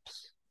other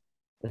apps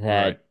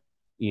that right?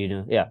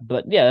 yeah.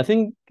 But yeah, I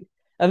think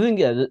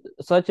yeah,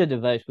 such a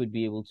device would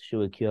be able to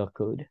show a QR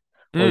code.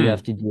 All you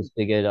have Mm. to do is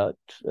figure it out.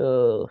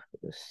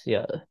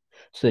 Yeah.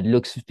 So it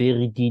looks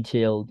very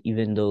detailed,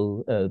 even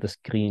though the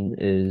screen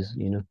is,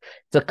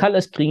 it's a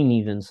color screen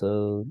even.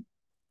 So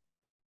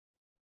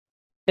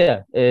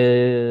yeah,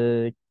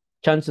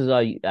 chances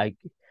are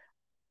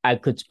I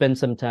could spend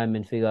some time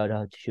and figure out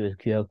how to show a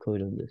QR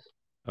code on this.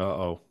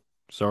 Uh-oh.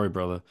 Sorry,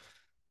 brother.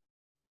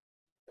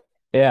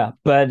 Yeah,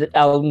 but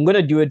I'm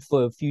gonna do it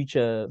for a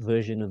future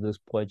version of this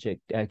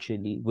project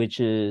actually, which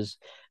is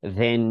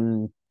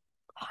then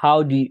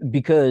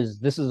because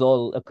this is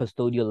all a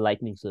custodial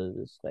Lightning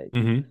service, right?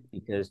 Mm-hmm.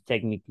 Because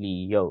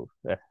technically,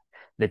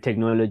 the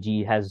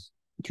technology has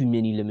too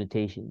many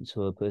limitations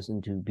for a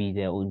person to be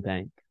their own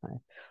bank,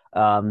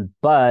 right?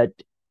 But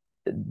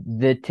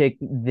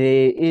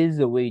there is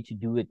a way to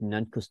do it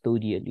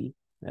non-custodially,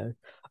 right?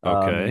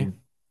 Okay.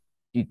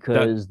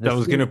 Because That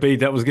was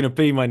gonna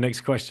be my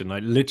next question.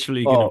 Like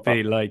literally gonna oh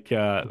be like,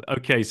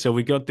 okay, so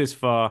we got this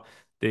far.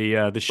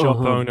 The shop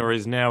uh-huh. owner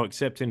is now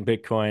accepting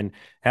Bitcoin.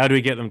 How do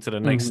we get them to the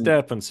next Mhm.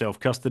 step and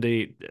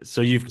self-custody?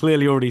 So you've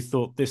clearly already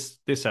thought this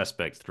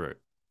aspect through.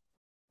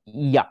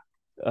 Yeah,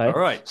 All right.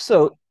 right.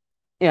 So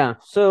yeah,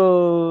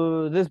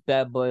 so this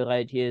bad boy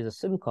right here is a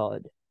SIM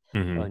card. Oh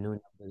Mm-hmm. no,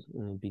 numbers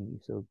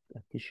beneath, so I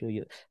can show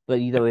you. But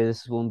either way,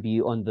 this won't be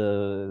on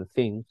the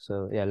thing.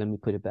 So yeah, let me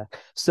put it back.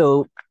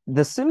 So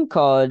the SIM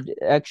card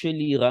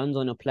actually runs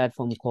on a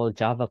platform called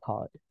Java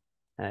Card,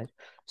 right?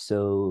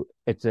 So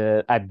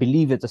I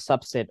believe it's a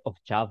subset of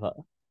Java,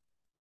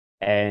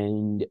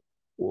 and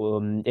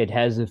it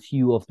has a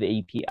few of the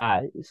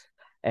APIs,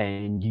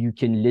 and you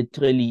can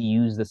literally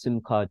use the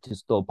SIM card to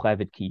store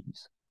private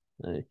keys.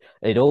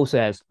 It also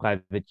has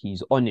private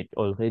keys on it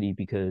already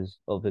because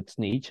of its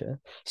nature.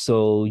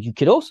 So you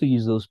could also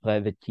use those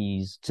private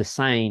keys to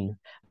sign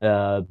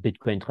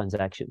Bitcoin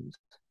transactions.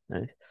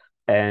 Right?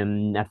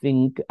 And I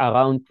think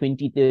around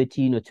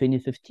 2013 or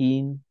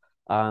 2015,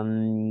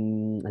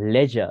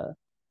 Ledger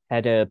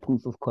had a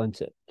proof of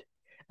concept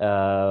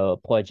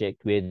project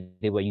where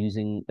they were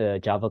using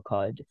Java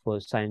Card for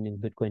signing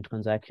Bitcoin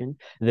transaction.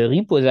 The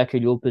repo is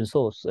actually open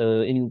source.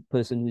 Any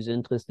person who's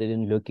interested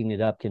in looking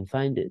it up can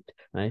find it,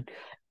 right?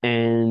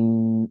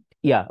 And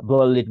yeah,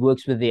 well, it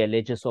works with their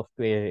Ledger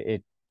software.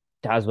 It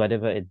does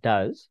whatever it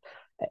does.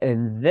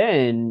 And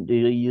then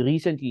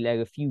recently, like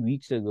a few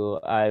weeks ago,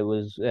 I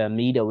was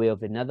made aware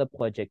of another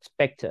project,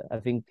 Spectre. I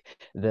think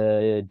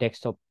the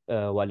desktop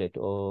wallet.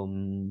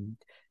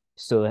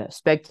 So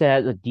Spectre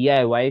has a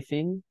DIY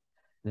thing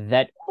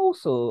that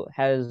also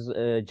has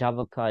a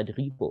Java Card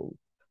repo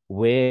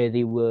where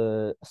they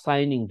were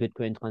signing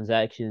Bitcoin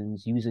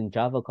transactions using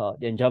Java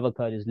Card. And Java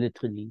Card is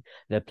literally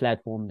the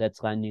platform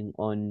that's running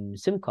on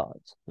SIM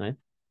cards, right?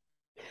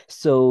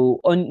 So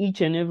on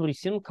each and every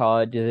SIM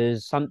card,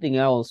 there's something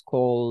else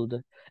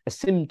called a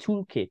SIM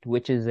toolkit,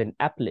 which is an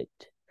applet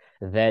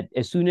that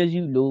as soon as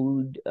you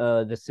load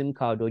the SIM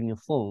card on your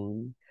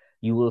phone,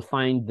 you will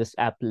find this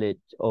applet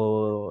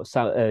or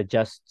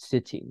just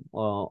sitting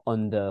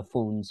on the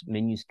phone's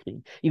menu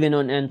screen. Even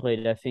on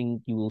Android, I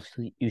think you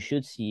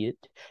should see it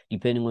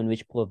depending on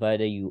which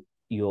provider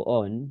you're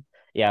on.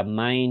 Yeah,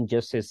 mine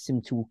just says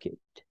SIM toolkit.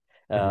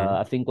 Mm-hmm.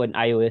 I think on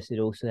iOS it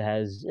also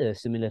has a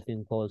similar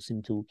thing called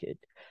SIM toolkit.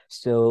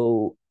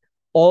 So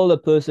all a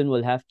person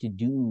will have to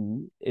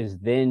do is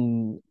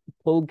then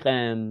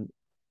program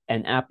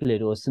an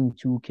applet or some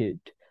toolkit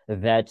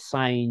that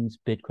signs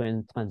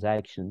Bitcoin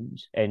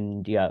transactions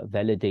and yeah,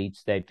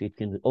 validates that it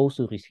can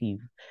also receive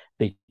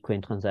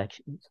Bitcoin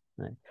transactions.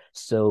 Right.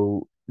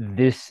 So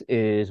this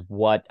is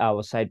what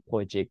our side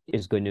project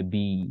is going to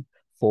be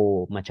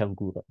for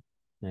Machangura.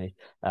 Right.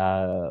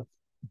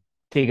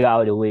 Figure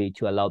out a way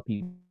to allow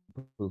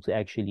people to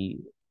actually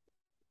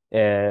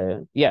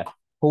yeah,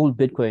 hold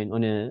Bitcoin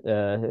on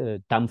a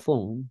dumb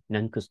phone,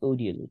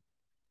 non-custodial.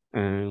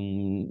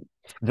 Um,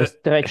 the Uh,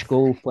 stretch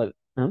goal for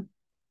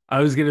I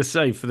was gonna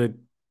say for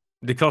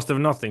the cost of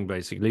nothing,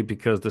 basically,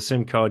 because the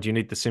SIM card, you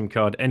need the SIM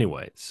card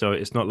anyway. So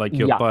it's not like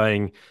you're yeah.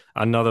 buying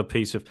another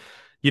piece of,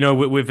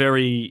 we're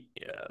very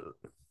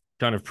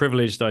kind of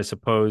privileged, I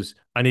suppose.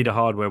 I need a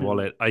hardware Mm-hmm.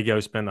 wallet. I go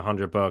spend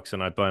 $100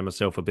 and I buy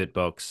myself a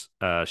Bitbox.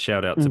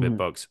 Shout out to Mm-hmm.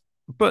 Bitbox.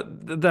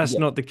 But that's Yeah,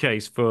 not the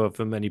case for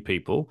many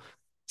people.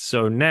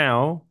 So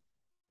now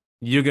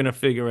you're going to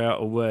figure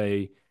out a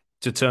way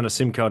to turn a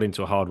SIM card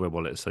into a hardware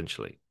wallet,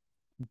 essentially.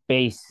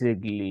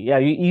 basically. Yeah,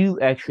 you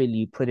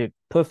actually put it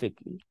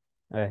perfectly.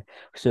 Right.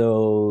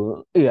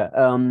 So yeah,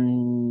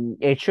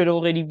 it should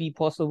already be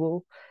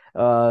possible.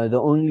 The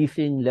only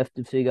thing left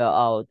to figure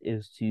out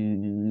is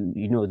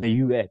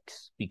the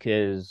UX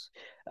because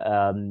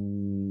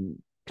um,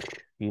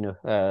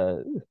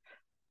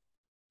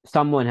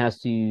 someone has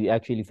to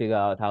actually figure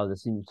out how the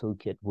Sim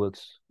toolkit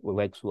works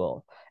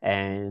well.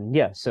 And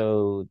yeah,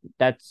 so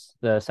that's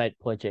the side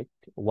project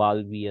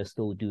while we are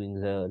still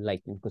doing the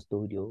Lightning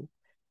custodial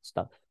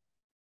stuff.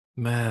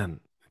 Man,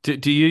 are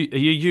you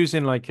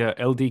using like a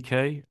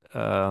LDK,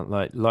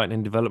 like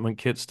Lightning Development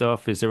Kit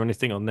stuff? Is there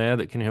anything on there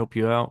that can help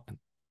you out?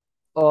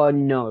 Oh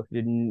no, for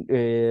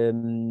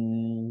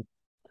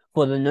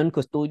the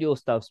non-custodial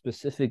stuff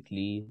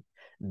specifically,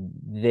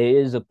 there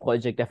is a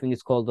project, I think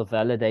it's called the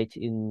Validate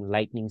in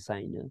Lightning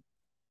Signer,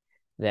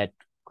 that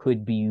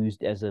could be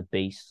used as a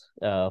base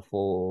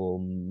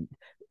for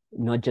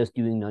not just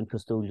doing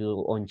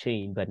non-custodial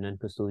on-chain, but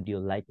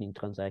non-custodial Lightning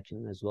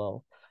transaction as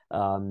well.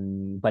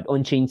 But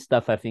on-chain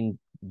stuff, I think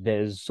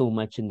there's so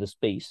much in the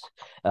space.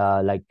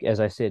 Like as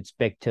I said,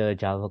 Spectre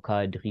Java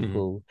card Mhm.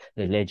 repo,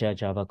 the Ledger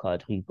Java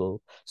card repo.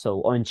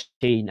 So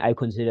on-chain, I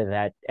consider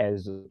that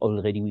as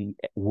already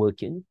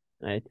working,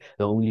 right?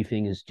 The only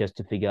thing is just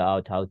to figure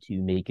out how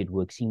to make it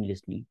work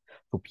seamlessly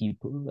for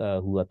people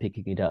who are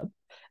picking it up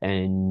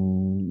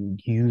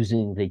and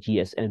using the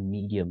GSM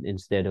medium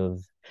instead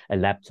of a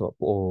laptop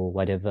or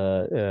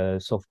whatever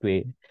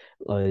software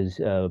was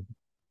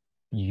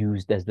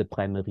used as the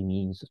primary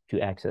means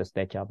to access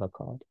that Java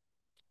card.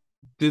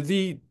 Do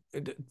the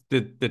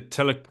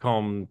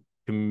telecom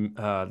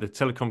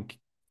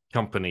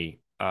company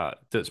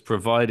that's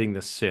providing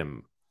the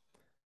SIM,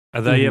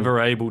 are they Mm-hmm.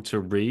 ever able to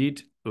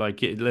read? Like,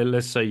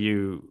 let's say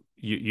you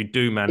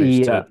do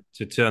manage Yeah.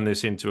 to turn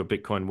this into a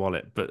Bitcoin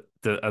wallet, but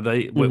are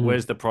they? Mm-hmm.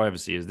 Where's the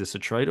privacy? Is this a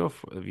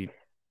trade-off? Have you?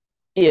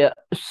 Yeah.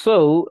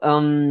 So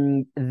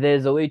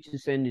there's a way to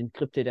send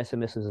encrypted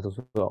SMSs as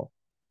well.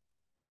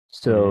 Mhm.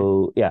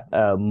 So yeah,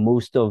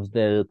 most of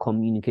the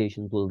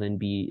communications will then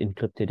be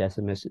encrypted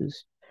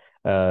SMSs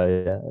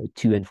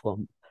to and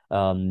from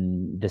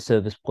the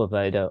service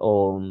provider,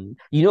 or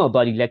you know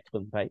about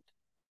Electrum, right?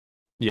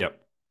 Yeah.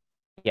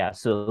 Yeah,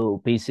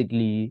 so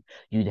basically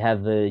you'd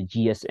have a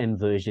GSM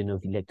version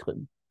of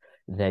Electrum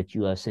that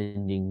you are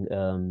sending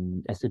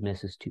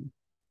SMSs to,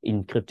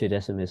 encrypted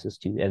SMSs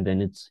to, and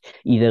then it's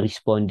either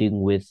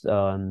responding with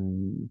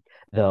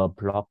the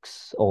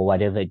blocks or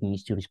whatever it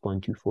needs to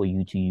respond to for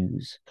you to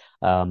use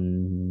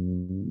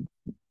Bitcoin.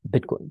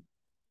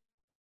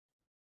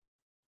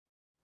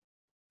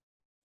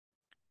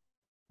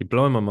 You're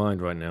blowing my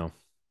mind right now.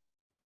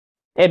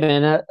 Hey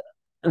man,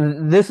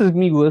 this is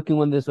me working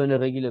on this on a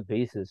regular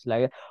basis.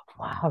 Like,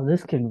 wow,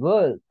 this can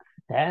work.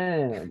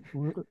 Damn.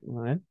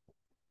 Right?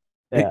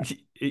 Yeah.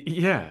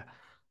 Yeah.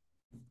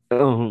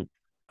 Um,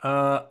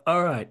 All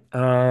right.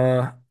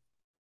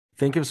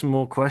 Think of some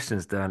more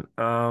questions, Dan.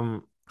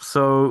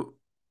 So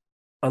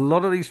a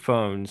lot of these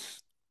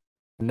phones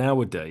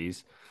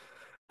nowadays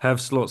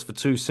have slots for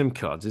two SIM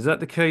cards. Is that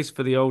the case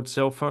for the old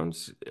cell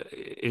phones?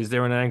 Is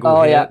there an angle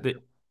oh here yeah. that?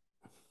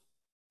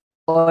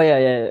 Oh yeah,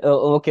 yeah.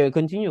 Oh, okay,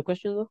 continue your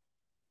question though.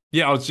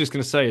 Yeah, I was just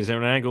going to say, is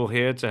there an angle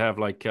here to have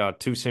like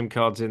two SIM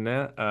cards in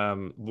there?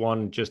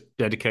 One just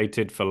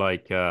dedicated for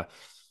like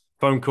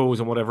phone calls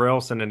and whatever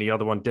else, and then the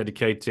other one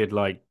dedicated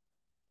like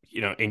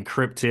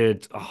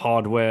encrypted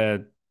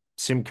hardware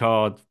SIM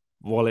card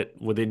wallet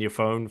within your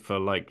phone for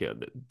like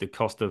the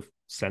cost of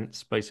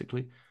cents,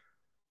 basically.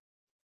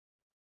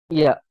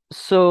 Yeah.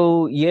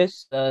 So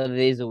yes,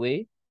 there's a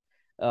way.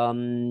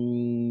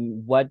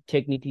 What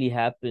technically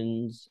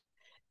happens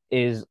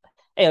is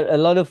a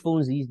lot of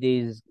phones these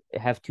days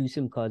have two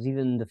SIM cards,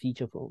 even the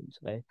feature phones,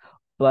 right?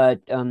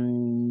 But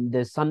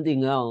there's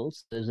something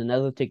else. There's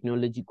another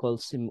technology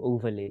called SIM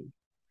overlay,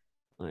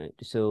 right?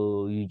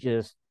 So you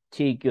just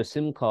take your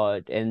SIM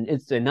card, and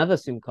it's another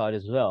SIM card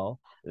as well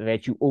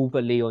that you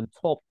overlay on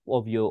top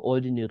of your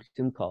ordinary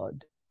SIM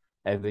card,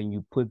 and then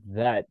you put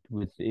that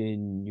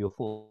within your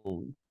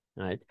phone,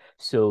 right?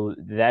 So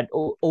that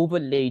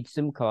overlaid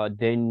SIM card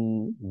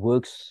then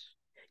works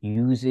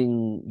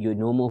using your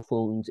normal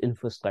phone's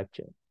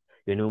infrastructure,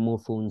 your normal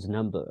phone's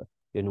number,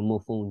 your normal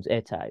phone's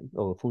airtime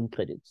or phone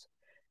credits,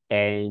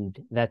 and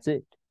that's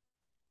it.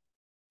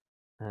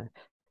 Uh,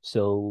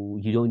 so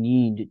you don't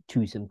need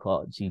two SIM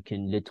cards. You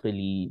can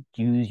literally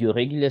use your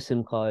regular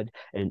SIM card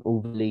and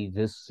overlay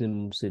this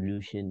SIM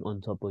solution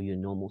on top of your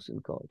normal SIM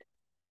card.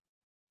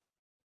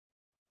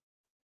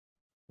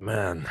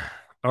 Man,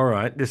 all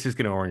right, this is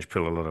going to orange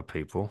pill a lot of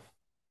people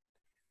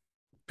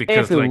If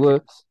because it like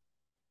works.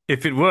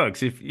 if it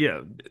works, if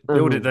yeah, Mm-hmm.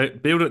 build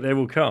it, they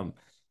will come.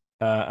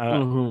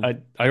 Mm-hmm.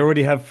 I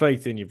already have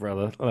faith in you,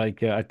 brother.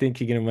 Like I think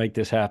you're going to make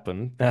this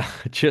happen.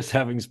 Just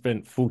having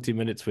spent 40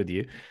 minutes with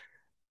you.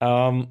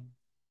 Um,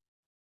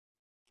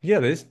 yeah,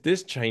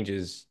 this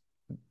changes.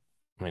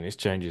 I mean, this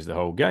changes the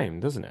whole game,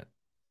 doesn't it?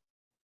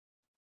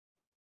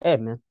 Hey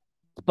man,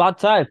 it's about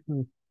time.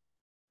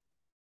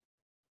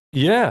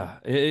 Yeah,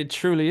 it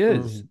truly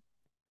is.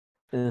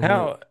 Mm-hmm.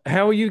 Mm-hmm.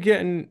 How are you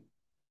getting?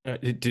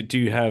 Do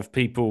you have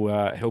people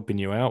helping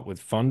you out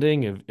with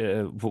funding?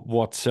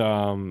 What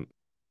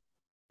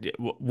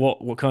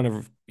kind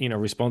of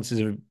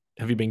responses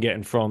have you been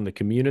getting from the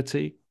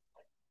community?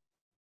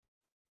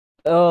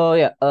 Oh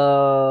yeah,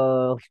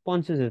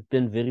 responses have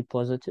been very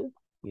positive,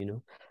 you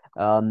know.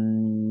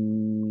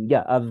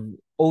 Yeah, I've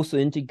also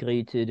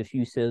integrated a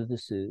few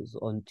services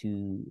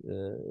onto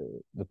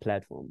the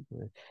platform.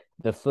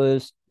 The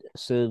first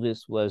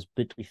service was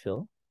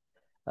Bitrefill,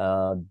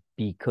 uh,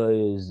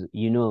 because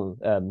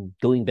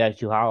going back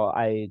to how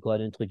I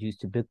got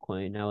introduced to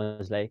Bitcoin, I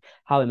was like,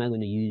 how am I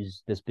going to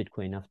use this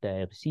Bitcoin after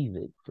I receive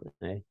it,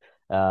 right?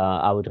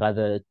 I would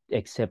rather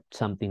accept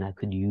something I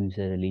could use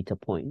at a later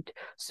point.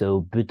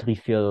 So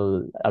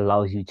Bitrefill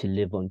allows you to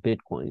live on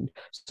Bitcoin.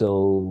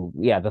 So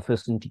yeah, the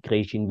first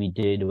integration we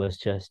did was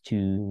just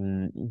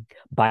to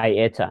buy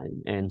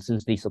airtime. And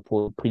since they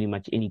support pretty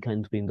much any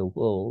country in the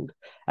world,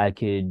 I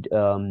could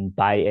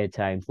buy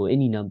airtime for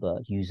any number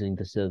using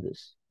the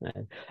service.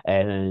 Right?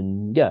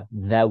 And yeah,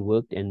 that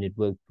worked and it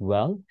worked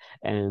well.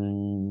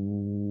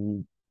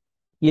 And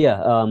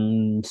yeah,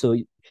 so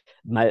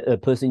a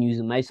person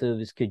using my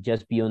service could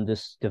just be on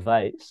this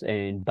device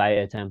and buy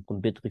airtime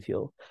from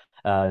Bitrefill.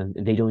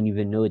 They don't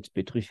even know it's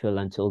Bitrefill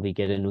until they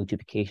get a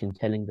notification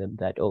telling them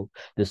that, oh,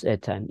 this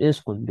airtime is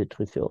from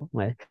Bitrefill,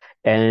 right?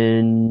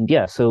 And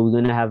yeah, so we're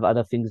gonna have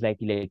other things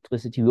like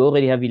electricity. We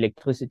already have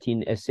electricity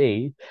in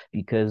SA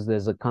because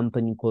there's a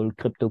company called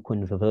Crypto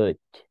Convert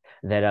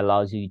that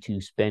allows you to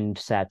spend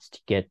sats to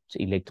get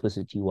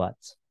electricity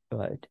watts.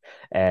 Right.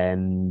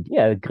 And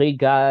yeah, great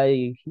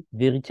guy,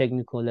 very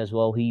technical as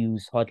well. He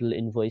used HODL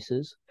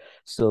invoices.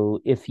 So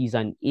if he's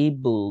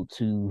unable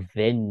to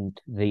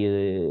vend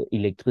the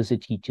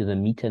electricity to the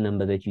meter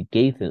number that you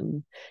gave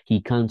him,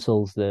 he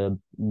cancels the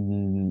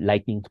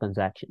Lightning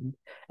transaction.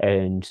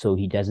 And so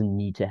he doesn't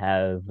need to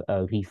have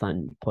a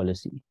refund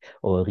policy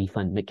or a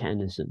refund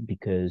mechanism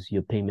because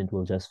your payment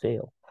will just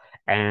fail.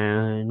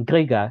 And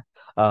great guy,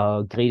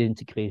 great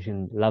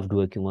integration, loved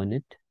working on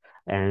it.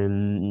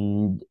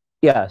 And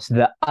yes,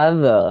 the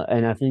other,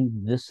 and I think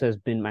this has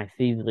been my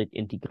favorite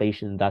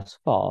integration thus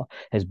far,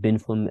 has been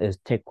from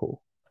Azteco,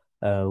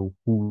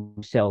 who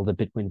sell the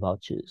Bitcoin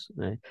vouchers,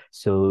 right?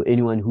 So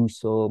anyone who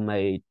saw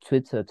my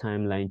Twitter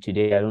timeline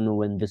today, I don't know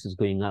when this is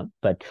going up,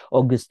 but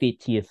August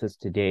 30th is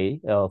today,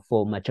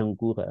 for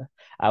Machangura.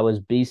 I was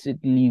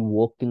basically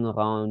walking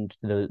around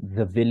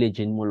the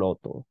village in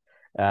Moloto,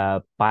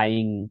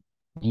 buying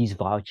these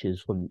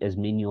vouchers from as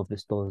many of the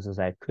stores as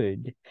I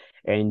could.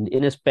 And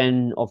in a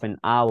span of an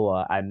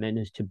hour, I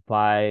managed to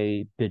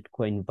buy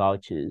Bitcoin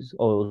vouchers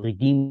or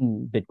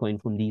redeem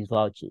Bitcoin from these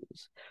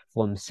vouchers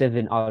from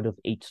 7 out of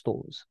 8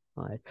 stores.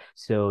 Right.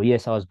 So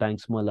yes, I was buying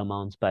small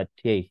amounts, but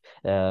hey,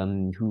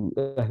 this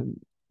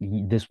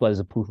was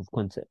a proof of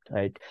concept,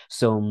 right?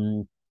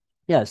 So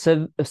yeah,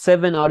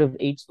 7 out of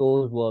 8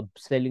 stores were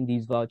selling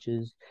these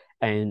vouchers,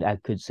 and I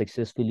could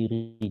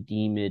successfully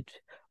redeem it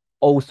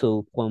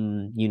also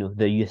from the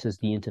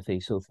USSD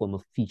interface, so from a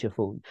feature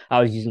phone.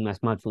 I was using my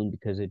smartphone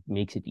because it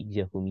makes it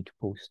easier for me to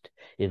post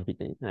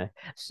everything.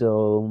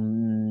 So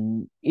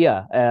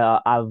yeah,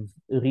 I've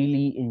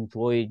really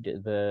enjoyed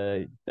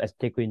the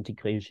Azteco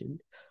integration.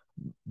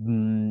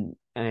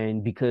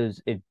 And because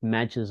it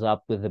matches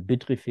up with the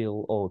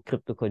Bitrefill or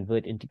Crypto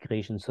Convert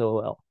integration so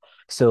well.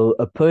 So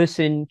a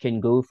person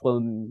can go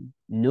from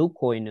no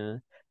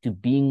coiner to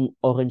being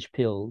orange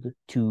pilled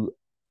to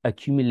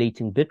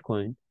accumulating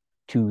Bitcoin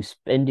to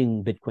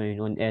spending Bitcoin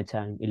on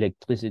airtime,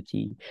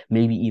 electricity,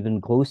 maybe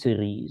even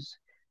groceries,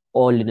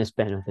 all in a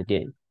span of a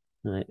day,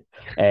 right?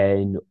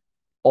 And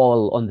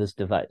all on this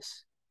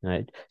device,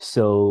 right?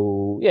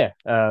 So yeah,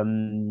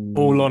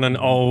 All on an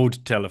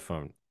old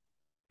telephone.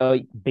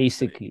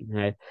 Basically,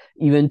 right?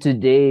 Even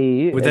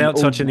today, an Without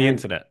old touching the man,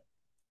 internet.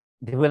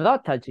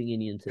 without touching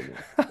any internet.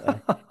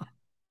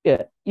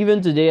 Yeah,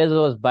 even today, as I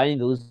was buying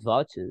those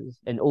vouchers,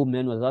 an old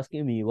man was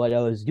asking me what I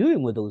was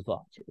doing with those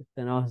vouchers.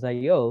 And I was like,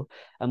 yo,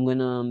 I'm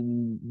gonna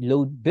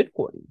load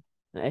Bitcoin,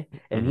 right?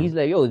 And he's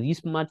like, yo,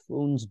 these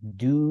smartphones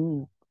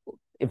do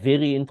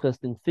very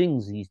interesting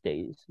things these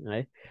days,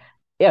 right?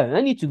 Yeah,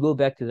 I need to go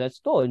back to that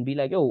store and be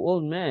like, yo,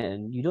 old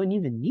man, you don't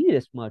even need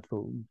a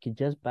smartphone. You can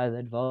just buy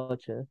that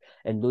voucher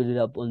and load it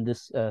up on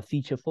this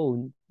feature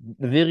phone,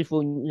 the very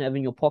phone you have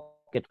in your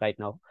pocket right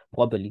now.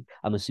 Probably,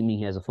 I'm assuming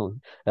he has a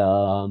phone.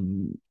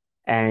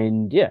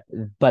 And yeah,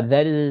 but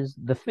that is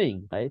the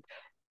thing, right?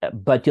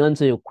 But to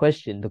answer your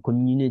question, the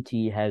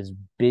community has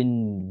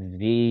been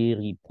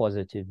very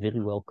positive, very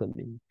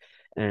welcoming,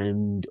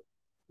 and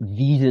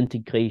these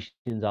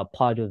integrations are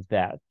part of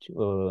that.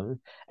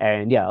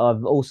 And yeah,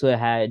 I've also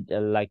had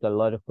like a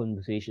lot of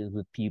conversations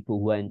with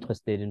people who are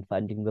interested in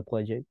funding the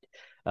project.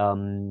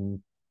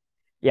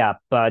 Yeah,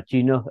 but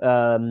we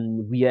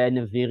are in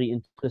a very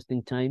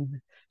interesting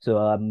time. So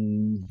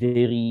I'm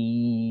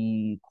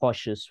very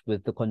cautious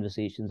with the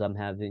conversations I'm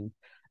having,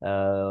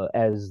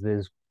 as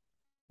there's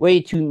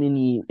way too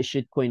many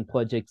shitcoin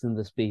projects in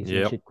the space and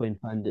Yep. shitcoin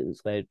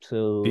funders, right?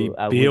 So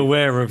I Be would,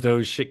 aware of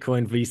those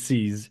shitcoin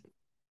VCs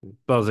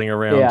buzzing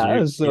around yeah.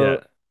 you.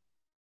 So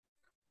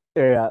Yeah.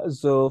 yeah,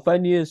 so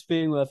funniest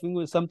thing, I think it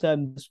was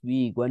sometime this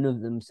week, one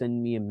of them sent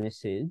me a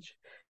message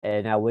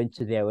and I went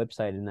to their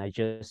website and I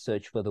just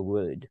searched for the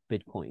word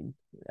Bitcoin.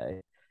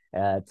 Right?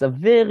 It's a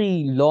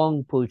very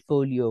long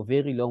portfolio,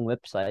 very long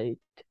website.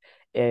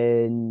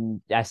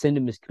 And I sent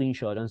him a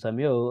screenshot and some,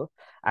 yo,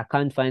 I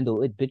can't find the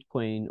word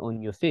Bitcoin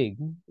on your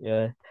thing.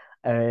 Yeah.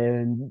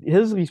 And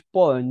his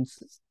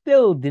response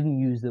still didn't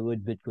use the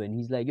word Bitcoin.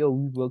 He's like, yo,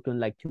 we've worked on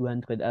like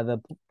 200 other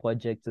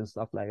projects and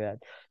stuff like that.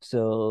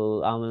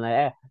 So I'm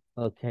like,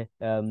 okay.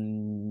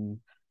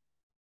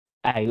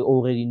 I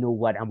already know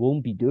what I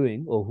won't be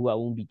doing or who I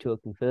won't be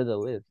talking further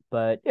with.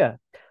 But yeah,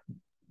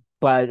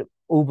 but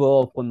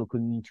overall from a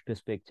community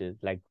perspective,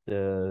 like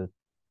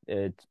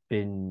it's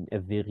been a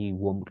very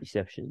warm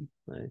reception,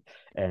 right?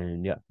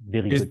 And yeah,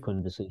 very Is good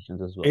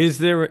conversations as well. is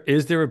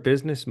there a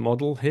business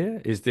model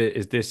here? Is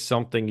this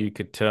something you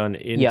could turn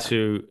Yeah,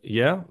 into?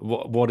 Yeah.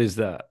 What is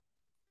that?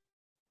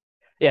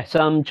 yeah. So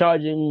I'm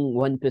charging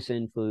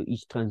 1% for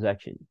each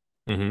transaction.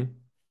 Hmm.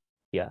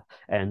 Yeah,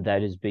 and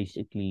that is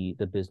basically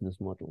the business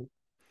model.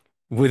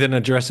 With an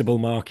addressable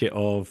market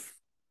of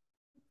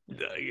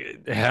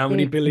how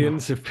many Mm.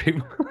 billions of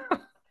people?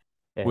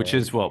 Which Uh,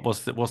 is what?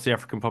 What's the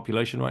African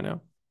population right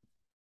now?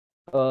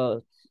 uh,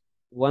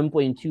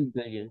 1.2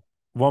 billion.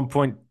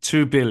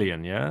 1.2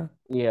 billion, yeah?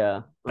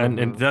 Yeah. And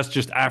Uh-huh. that's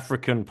just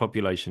African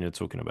population you're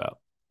talking about.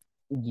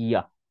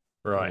 Yeah.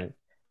 Right. Right.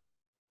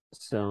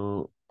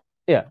 So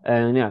yeah,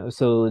 and yeah,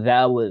 so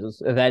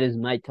that is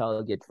my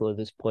target for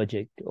this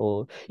project,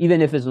 or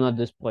even if it's not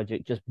this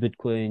project, just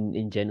Bitcoin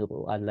in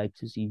general. I'd like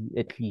to see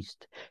at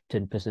least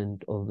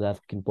 10% of the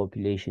African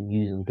population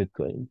using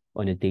Bitcoin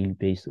on a daily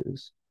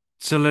basis.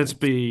 So let's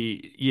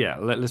be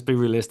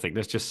realistic.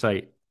 Let's just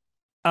say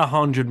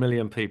 100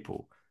 million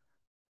people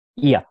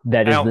Yeah,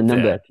 that is the out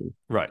number there, actually.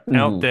 right?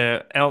 Hmm.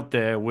 Out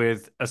there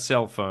with a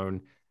cell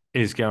phone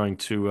is going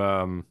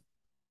to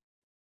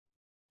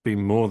be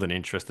more than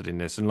interested in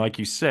this. And like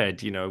you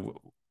said,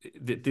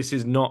 this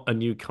is not a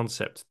new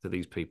concept to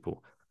these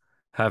people.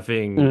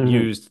 Having Hmm.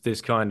 used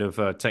this kind of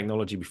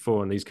technology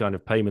before and these kind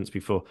of payments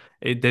before,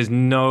 there's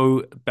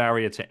no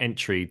barrier to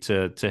entry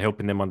to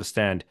helping them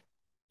understand.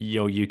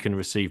 You can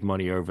receive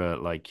money over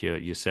like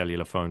your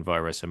cellular phone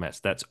via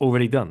SMS. That's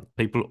already done.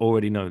 People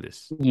already know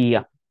this.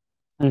 Yeah.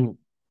 Mhm.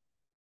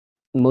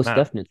 Most Man,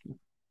 definitely.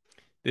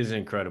 this is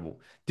incredible.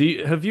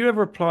 Have you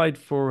ever applied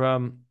for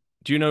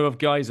do you know of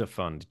Geyser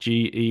Fund?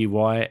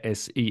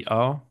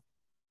 Geyser?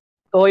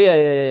 Oh yeah,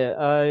 yeah, yeah, yeah.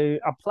 I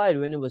applied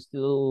when it was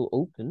still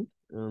open.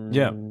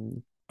 Yeah.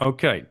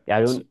 Okay.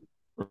 Yeah, So,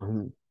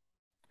 um,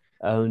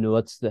 I don't know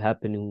what's the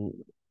happening.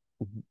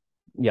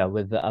 Yeah,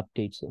 with the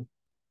updates. So.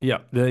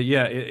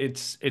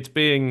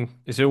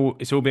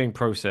 it's all being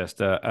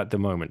processed at the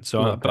moment.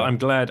 So, but Okay. I'm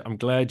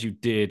glad you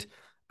did,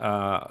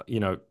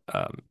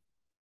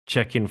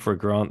 check in for a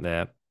grant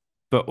there.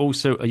 But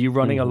also, are you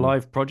running a Hmm.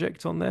 live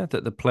project on there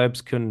that the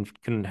plebs can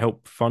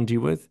help fund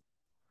you with?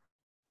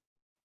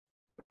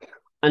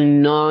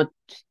 And not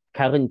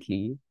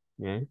currently.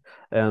 Yeah.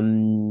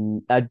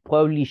 I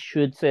probably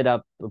should set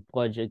up a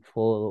project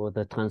for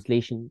the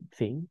translation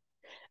thing.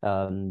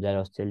 That I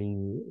was telling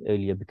you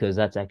earlier, because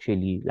that's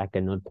actually like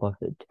a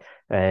non-profit.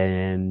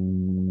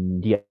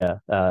 And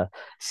yeah,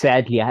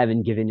 sadly, I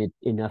haven't given it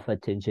enough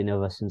attention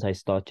ever since I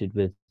started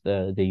with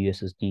the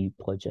USSD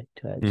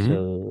project. Right? Hmm.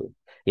 So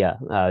yeah,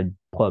 I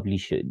probably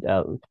should.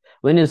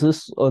 When is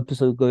this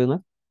episode going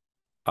on?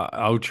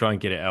 I'll try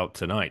and get it out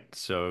tonight.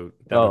 So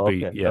that'll Oh,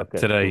 be, okay, yeah, okay,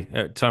 today, cool.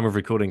 time of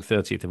recording,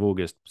 30th of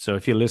August. So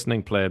if you're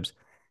listening, plebs,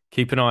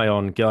 keep an eye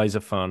on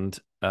Geyser Fund.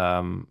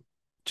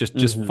 Just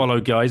Mm-hmm. follow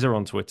Geyser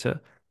on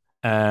Twitter.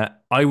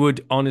 I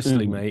would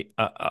honestly, Mm-hmm. mate,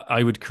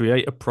 I would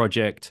create a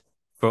project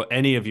for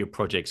any of your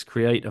projects.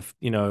 Create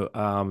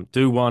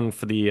do one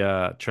for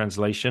the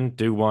translation,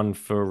 do one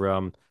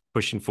for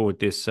pushing forward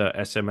this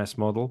SMS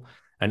model,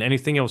 and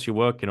anything else you're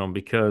working on,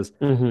 because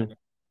Mm-hmm.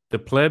 the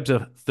plebs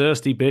are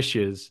thirsty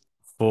bitches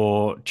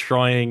for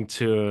trying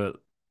to,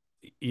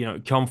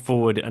 come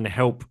forward and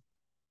help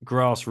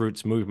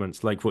grassroots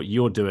movements like what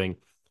you're doing.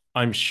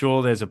 I'm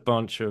sure there's a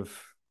bunch of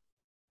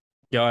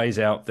guys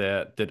out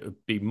there that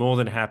would be more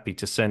than happy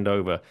to send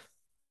over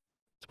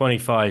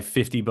 25,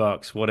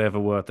 $50, whatever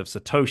worth of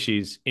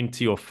Satoshis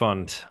into your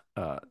fund,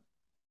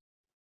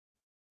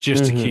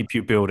 just to Mm-hmm. keep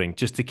you building,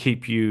 just to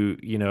keep you,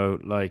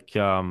 like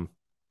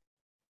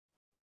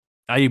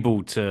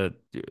able to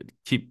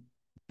keep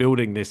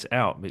building this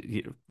out.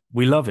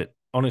 We love it,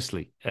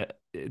 honestly.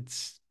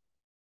 It's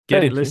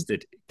Thank you.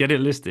 get it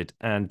listed,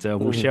 and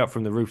we'll Mm-hmm. shout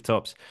from the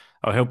rooftops.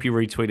 I'll help you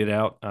retweet it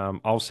out.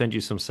 I'll send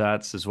you some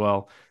sats as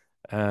well,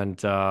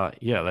 and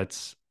yeah,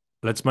 let's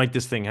make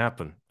this thing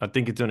happen. I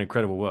think it's done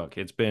incredible work.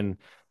 It's been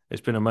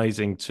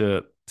amazing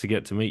to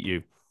get to meet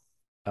you.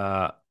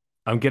 Uh,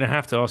 I'm gonna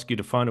have to ask you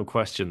the final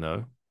question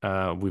though.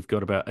 We've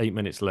got about 8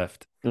 minutes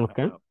left.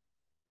 Okay.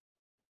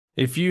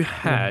 If you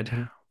had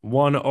Mm-hmm.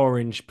 one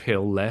orange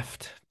pill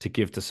left to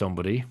give to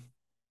somebody,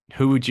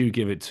 who would you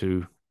give it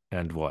to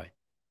and why?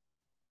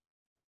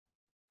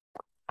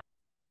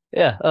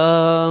 Yeah.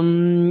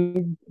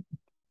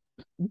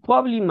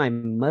 Probably my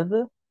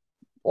mother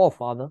or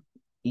father,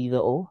 either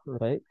or,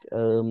 right?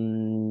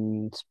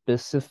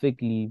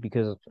 Specifically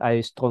because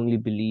I strongly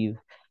believe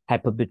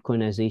hyper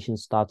Bitcoinization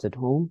starts at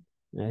home.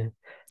 Right?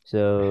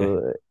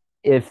 So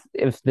if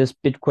this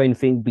Bitcoin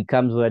thing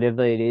becomes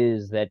whatever it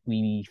is that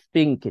we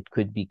think it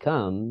could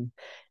become,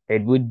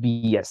 it would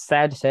be a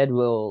sad, sad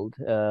world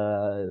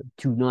to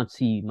not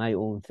see my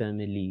own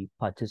family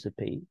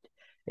participate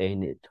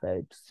in it,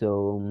 right?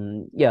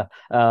 So yeah,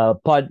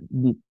 part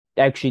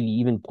actually,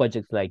 even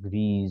projects like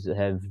these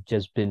have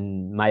just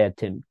been my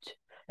attempt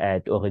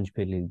at orange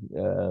pilling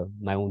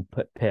my own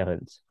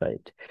parents,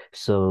 right?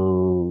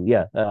 So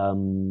yeah,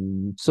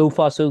 so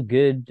far so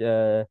good.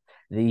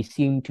 they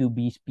seem to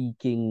be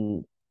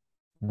speaking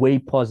way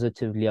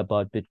positively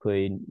about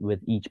Bitcoin with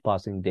each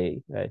passing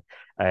day, right?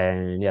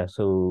 And yeah,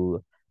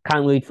 so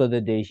can't wait for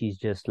the day she's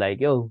just like,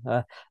 yo,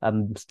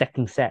 I'm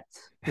stacking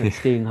sats and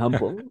staying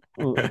humble.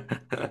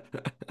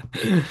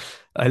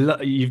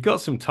 You've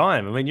got some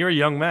time. I mean, you're a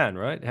young man,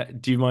 right?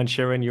 Do you mind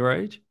sharing your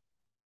age?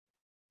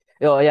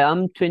 Oh yeah,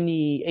 I'm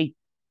 28.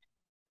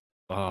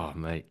 Oh,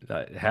 mate,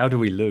 how do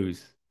we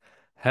lose?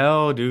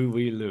 How do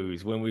we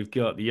lose when we've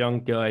got the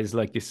young guys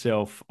like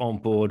yourself on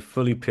board,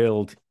 fully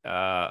pilled,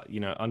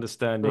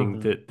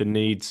 understanding Mhm. the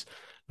needs,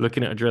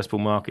 looking at addressable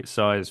market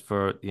size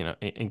for,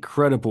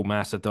 incredible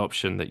mass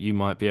adoption that you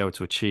might be able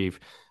to achieve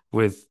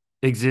with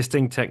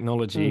existing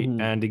technology Mhm.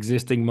 and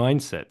existing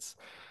mindsets.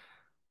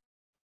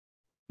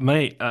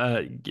 Mate,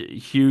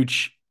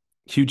 huge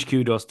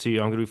kudos to you.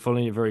 I'm going to be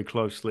following you very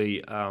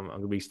closely. I'm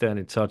going to be staying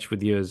in touch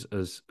with you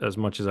as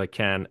much as I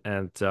can,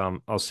 and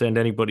I'll send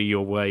anybody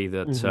your way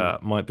that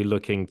Mhm. might be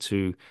looking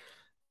to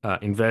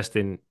invest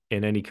in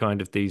any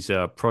kind of these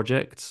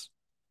projects.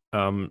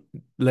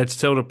 Let's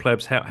tell the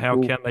plebs how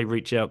Cool. can they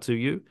reach out to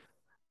you?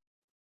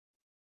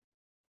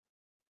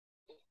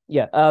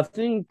 Yeah, I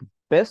think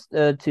best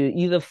to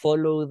either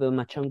follow the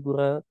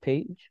Machangura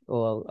page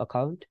or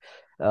account.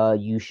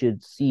 You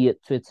should see a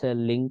Twitter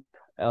link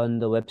on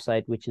the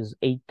website, which is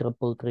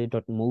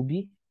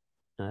 833.mobi.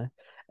 Uh,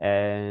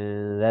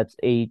 and that's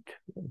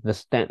the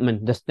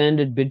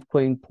standard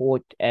Bitcoin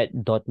port at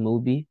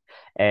 .mobi,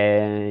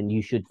 and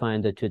you should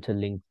find the Twitter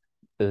link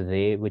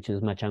there, which is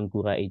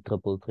Machangura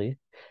 8333.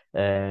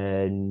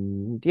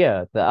 And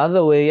yeah, the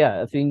other way,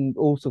 yeah, I think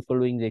also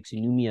following the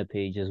Exonumia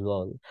page as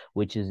well,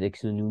 which is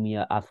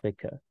Exonumia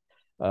Africa.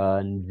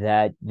 And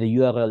that the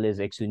URL is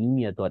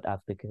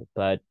exonumia.africa.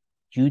 But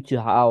due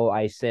to how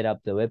I set up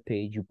the web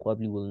page, you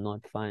probably will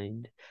not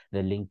find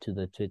the link to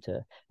the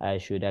Twitter. I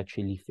should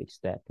actually fix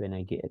that when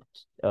I get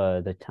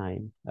the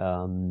time,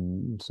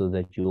 so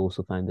that you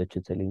also find the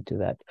Twitter link to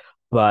that.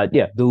 But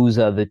yeah, those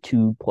are the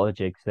two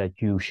projects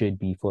that you should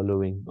be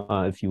following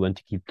if you want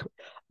to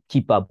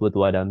keep up with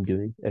what I'm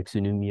doing,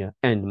 Exonumia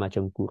and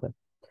Machankura.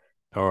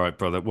 All right,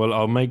 brother. Well,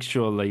 I'll make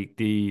sure like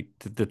the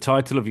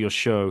title of your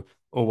show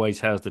always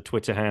has the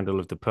Twitter handle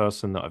of the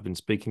person that I've been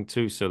speaking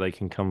to, so they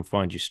can come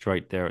find you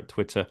straight there at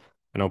Twitter,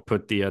 and I'll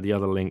put the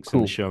other links in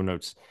the Cool. show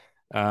notes.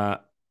 Uh,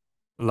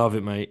 Love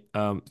it, mate.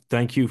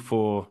 Thank you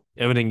for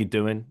everything you're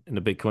doing in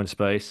the Bitcoin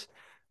space.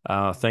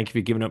 Thank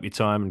you for giving up your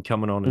time and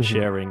coming on and Mm-hmm.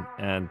 sharing.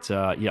 And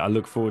yeah, I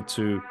look forward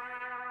to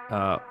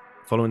uh,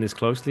 following this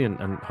closely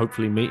and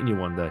hopefully meeting you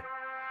one day.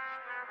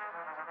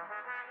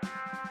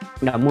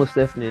 Yeah, most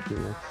definitely,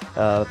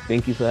 man.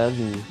 Thank you for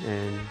having me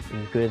and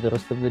enjoy the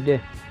rest of the day.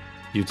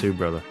 You too,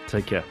 brother.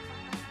 Take care.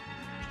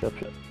 Sure,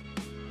 sure.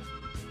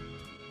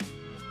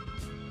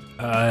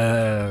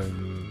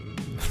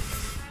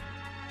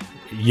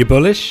 You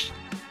bullish?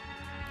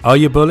 Are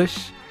you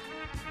bullish? Do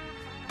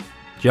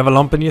you have a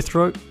lump in your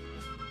throat?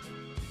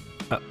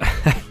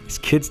 This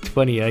kid's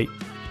 28.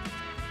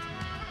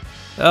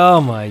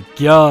 Oh my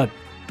God.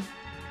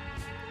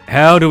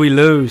 How do we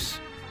lose?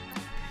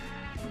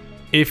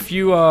 If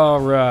you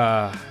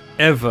are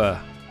ever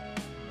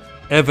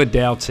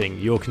doubting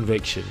your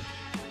conviction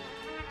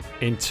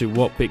into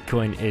what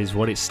Bitcoin is,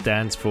 what it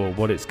stands for,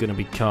 what it's going to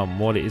become,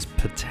 what it is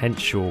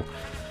potential,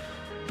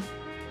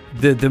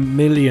 the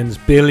millions,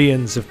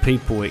 billions of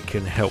people it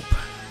can help,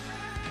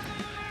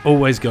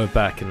 always go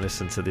back and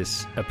listen to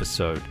this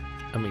episode.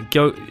 I mean,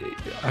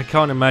 I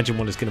can't imagine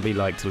what it's going to be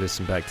like to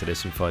listen back to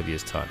this in 5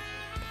 years' time.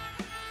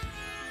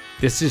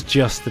 This is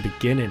just the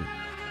beginning.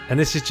 And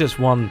this is just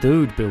one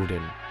dude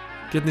building.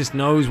 Goodness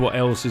knows what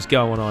else is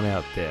going on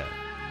out there.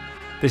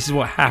 This is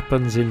what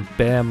happens in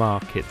bear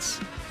markets.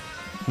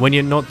 When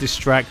you're not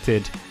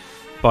distracted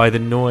by the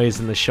noise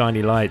and the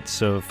shiny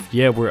lights of,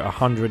 yeah, we're at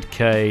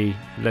 100k,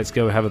 let's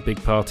go have a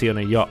big party on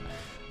a yacht.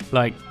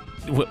 Like,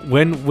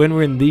 when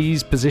we're in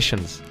these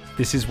positions,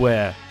 this is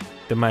where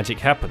the magic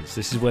happens.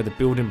 This is where the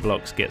building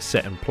blocks get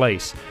set in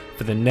place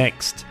for the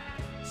next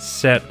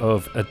set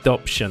of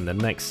adoption, the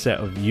next set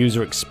of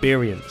user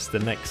experience, the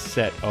next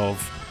set of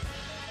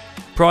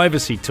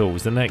privacy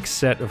tools, the next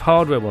set of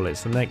hardware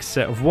wallets, the next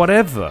set of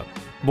whatever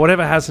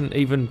hasn't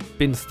even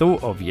been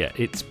thought of yet.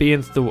 It's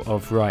being thought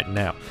of right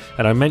now.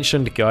 And I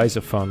mentioned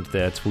Geyser Fund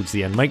there towards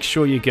the end. Make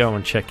sure you go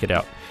and check it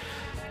out.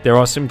 There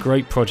are some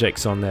great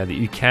projects on there that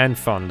you can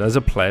fund as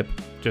a pleb,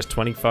 just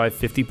 25,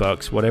 50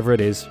 bucks, whatever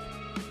it is.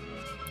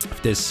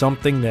 If there's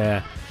something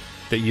there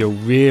that you're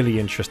really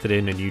interested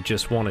in and you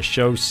just want to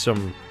show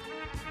some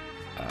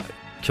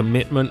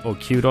commitment or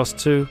kudos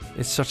to,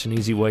 it's such an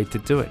easy way to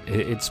do it.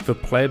 It's for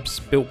plebs,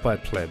 built by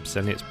plebs,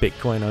 and it's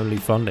Bitcoin only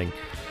funding.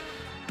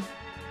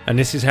 And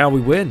this is how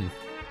we win.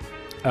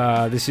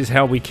 This is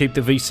how we keep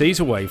the VCs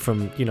away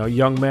from,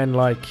 young men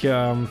like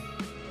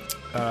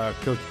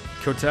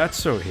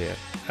Kotatsu here.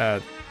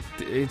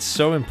 It's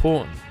so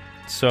important.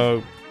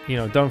 So,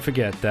 don't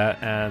forget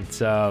that, and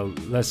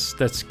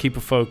let's keep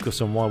a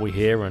focus on why we're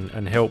here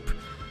and help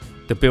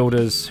the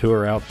builders who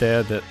are out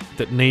there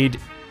that need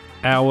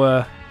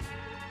our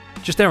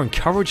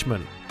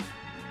encouragement.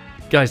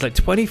 Guys, like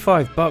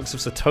 $25 of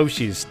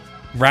Satoshis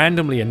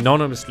randomly,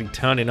 anonymously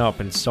turning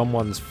up in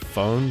someone's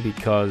phone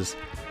because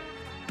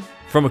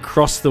from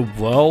across the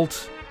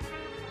world,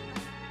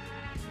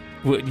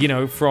 you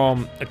know,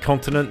 from a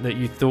continent that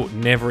you thought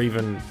never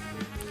even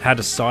had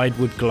a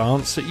sideward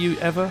glance at you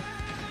ever.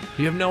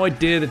 You have no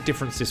idea the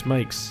difference this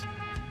makes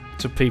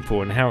to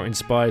people and how it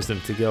inspires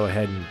them to go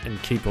ahead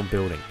and keep on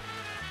building.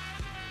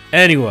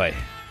 Anyway,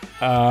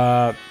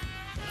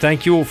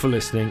 thank you all for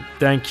listening.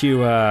 Thank you,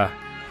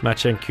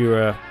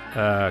 Machankura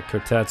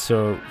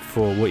Kotatsu,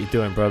 for what you're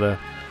doing, brother.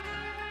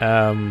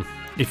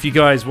 If you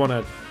guys want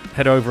to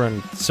head over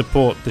and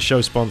support the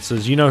show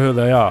sponsors, you know who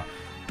they are.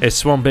 It's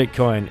Swan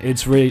Bitcoin,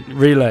 it's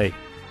Relay,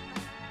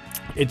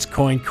 it's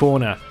Coin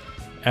Corner,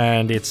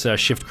 and it's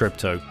Shift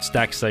Crypto.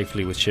 Stack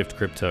safely with Shift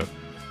Crypto.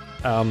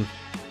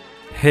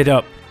 Head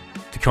up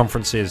to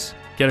conferences,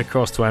 get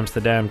across to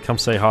Amsterdam, come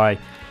say hi,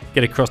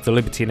 get across to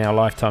Liberty Now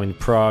Lifetime in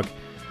Prague,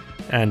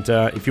 and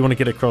if you want to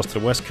get across to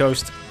the West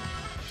Coast,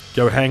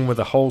 go hang with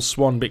the whole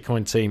Swan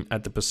Bitcoin team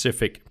at the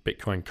Pacific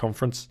Bitcoin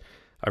Conference.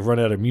 I've run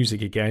out of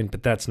music again,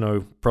 but that's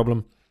no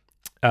problem.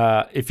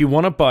 If you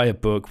want to buy a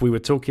book, we were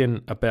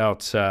talking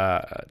about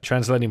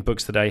translating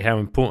books today, how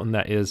important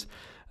that is.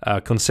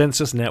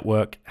 Consensus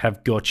Network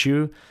have got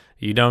you.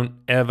 You don't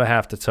ever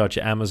have to touch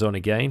Amazon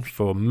again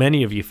for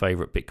many of your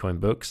favorite Bitcoin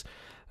books.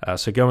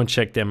 So go and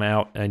check them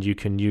out, and you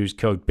can use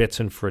code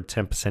BITTEN for a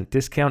 10%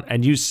 discount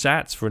and use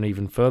SATS for an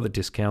even further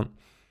discount.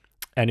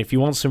 And if you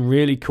want some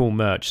really cool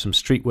merch, some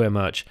streetwear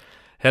merch,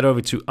 head over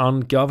to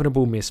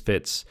Ungovernable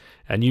Misfits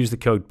and use the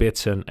code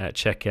BITTEN at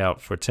checkout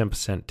for a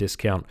 10%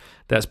 discount.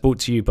 That's brought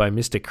to you by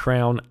Mr.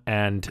 Crown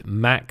and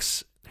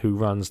Max, who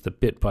runs the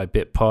Bit by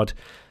Bit pod.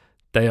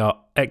 They are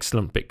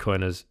excellent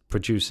Bitcoiners,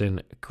 producing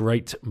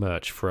great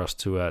merch for us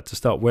to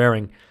start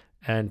wearing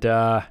and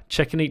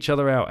checking each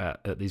other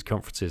out at these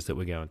conferences that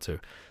we're going to.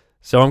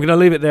 So I'm going to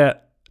leave it there.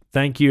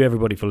 Thank you,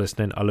 everybody, for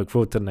listening. I look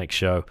forward to the next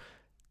show.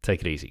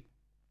 Take it easy.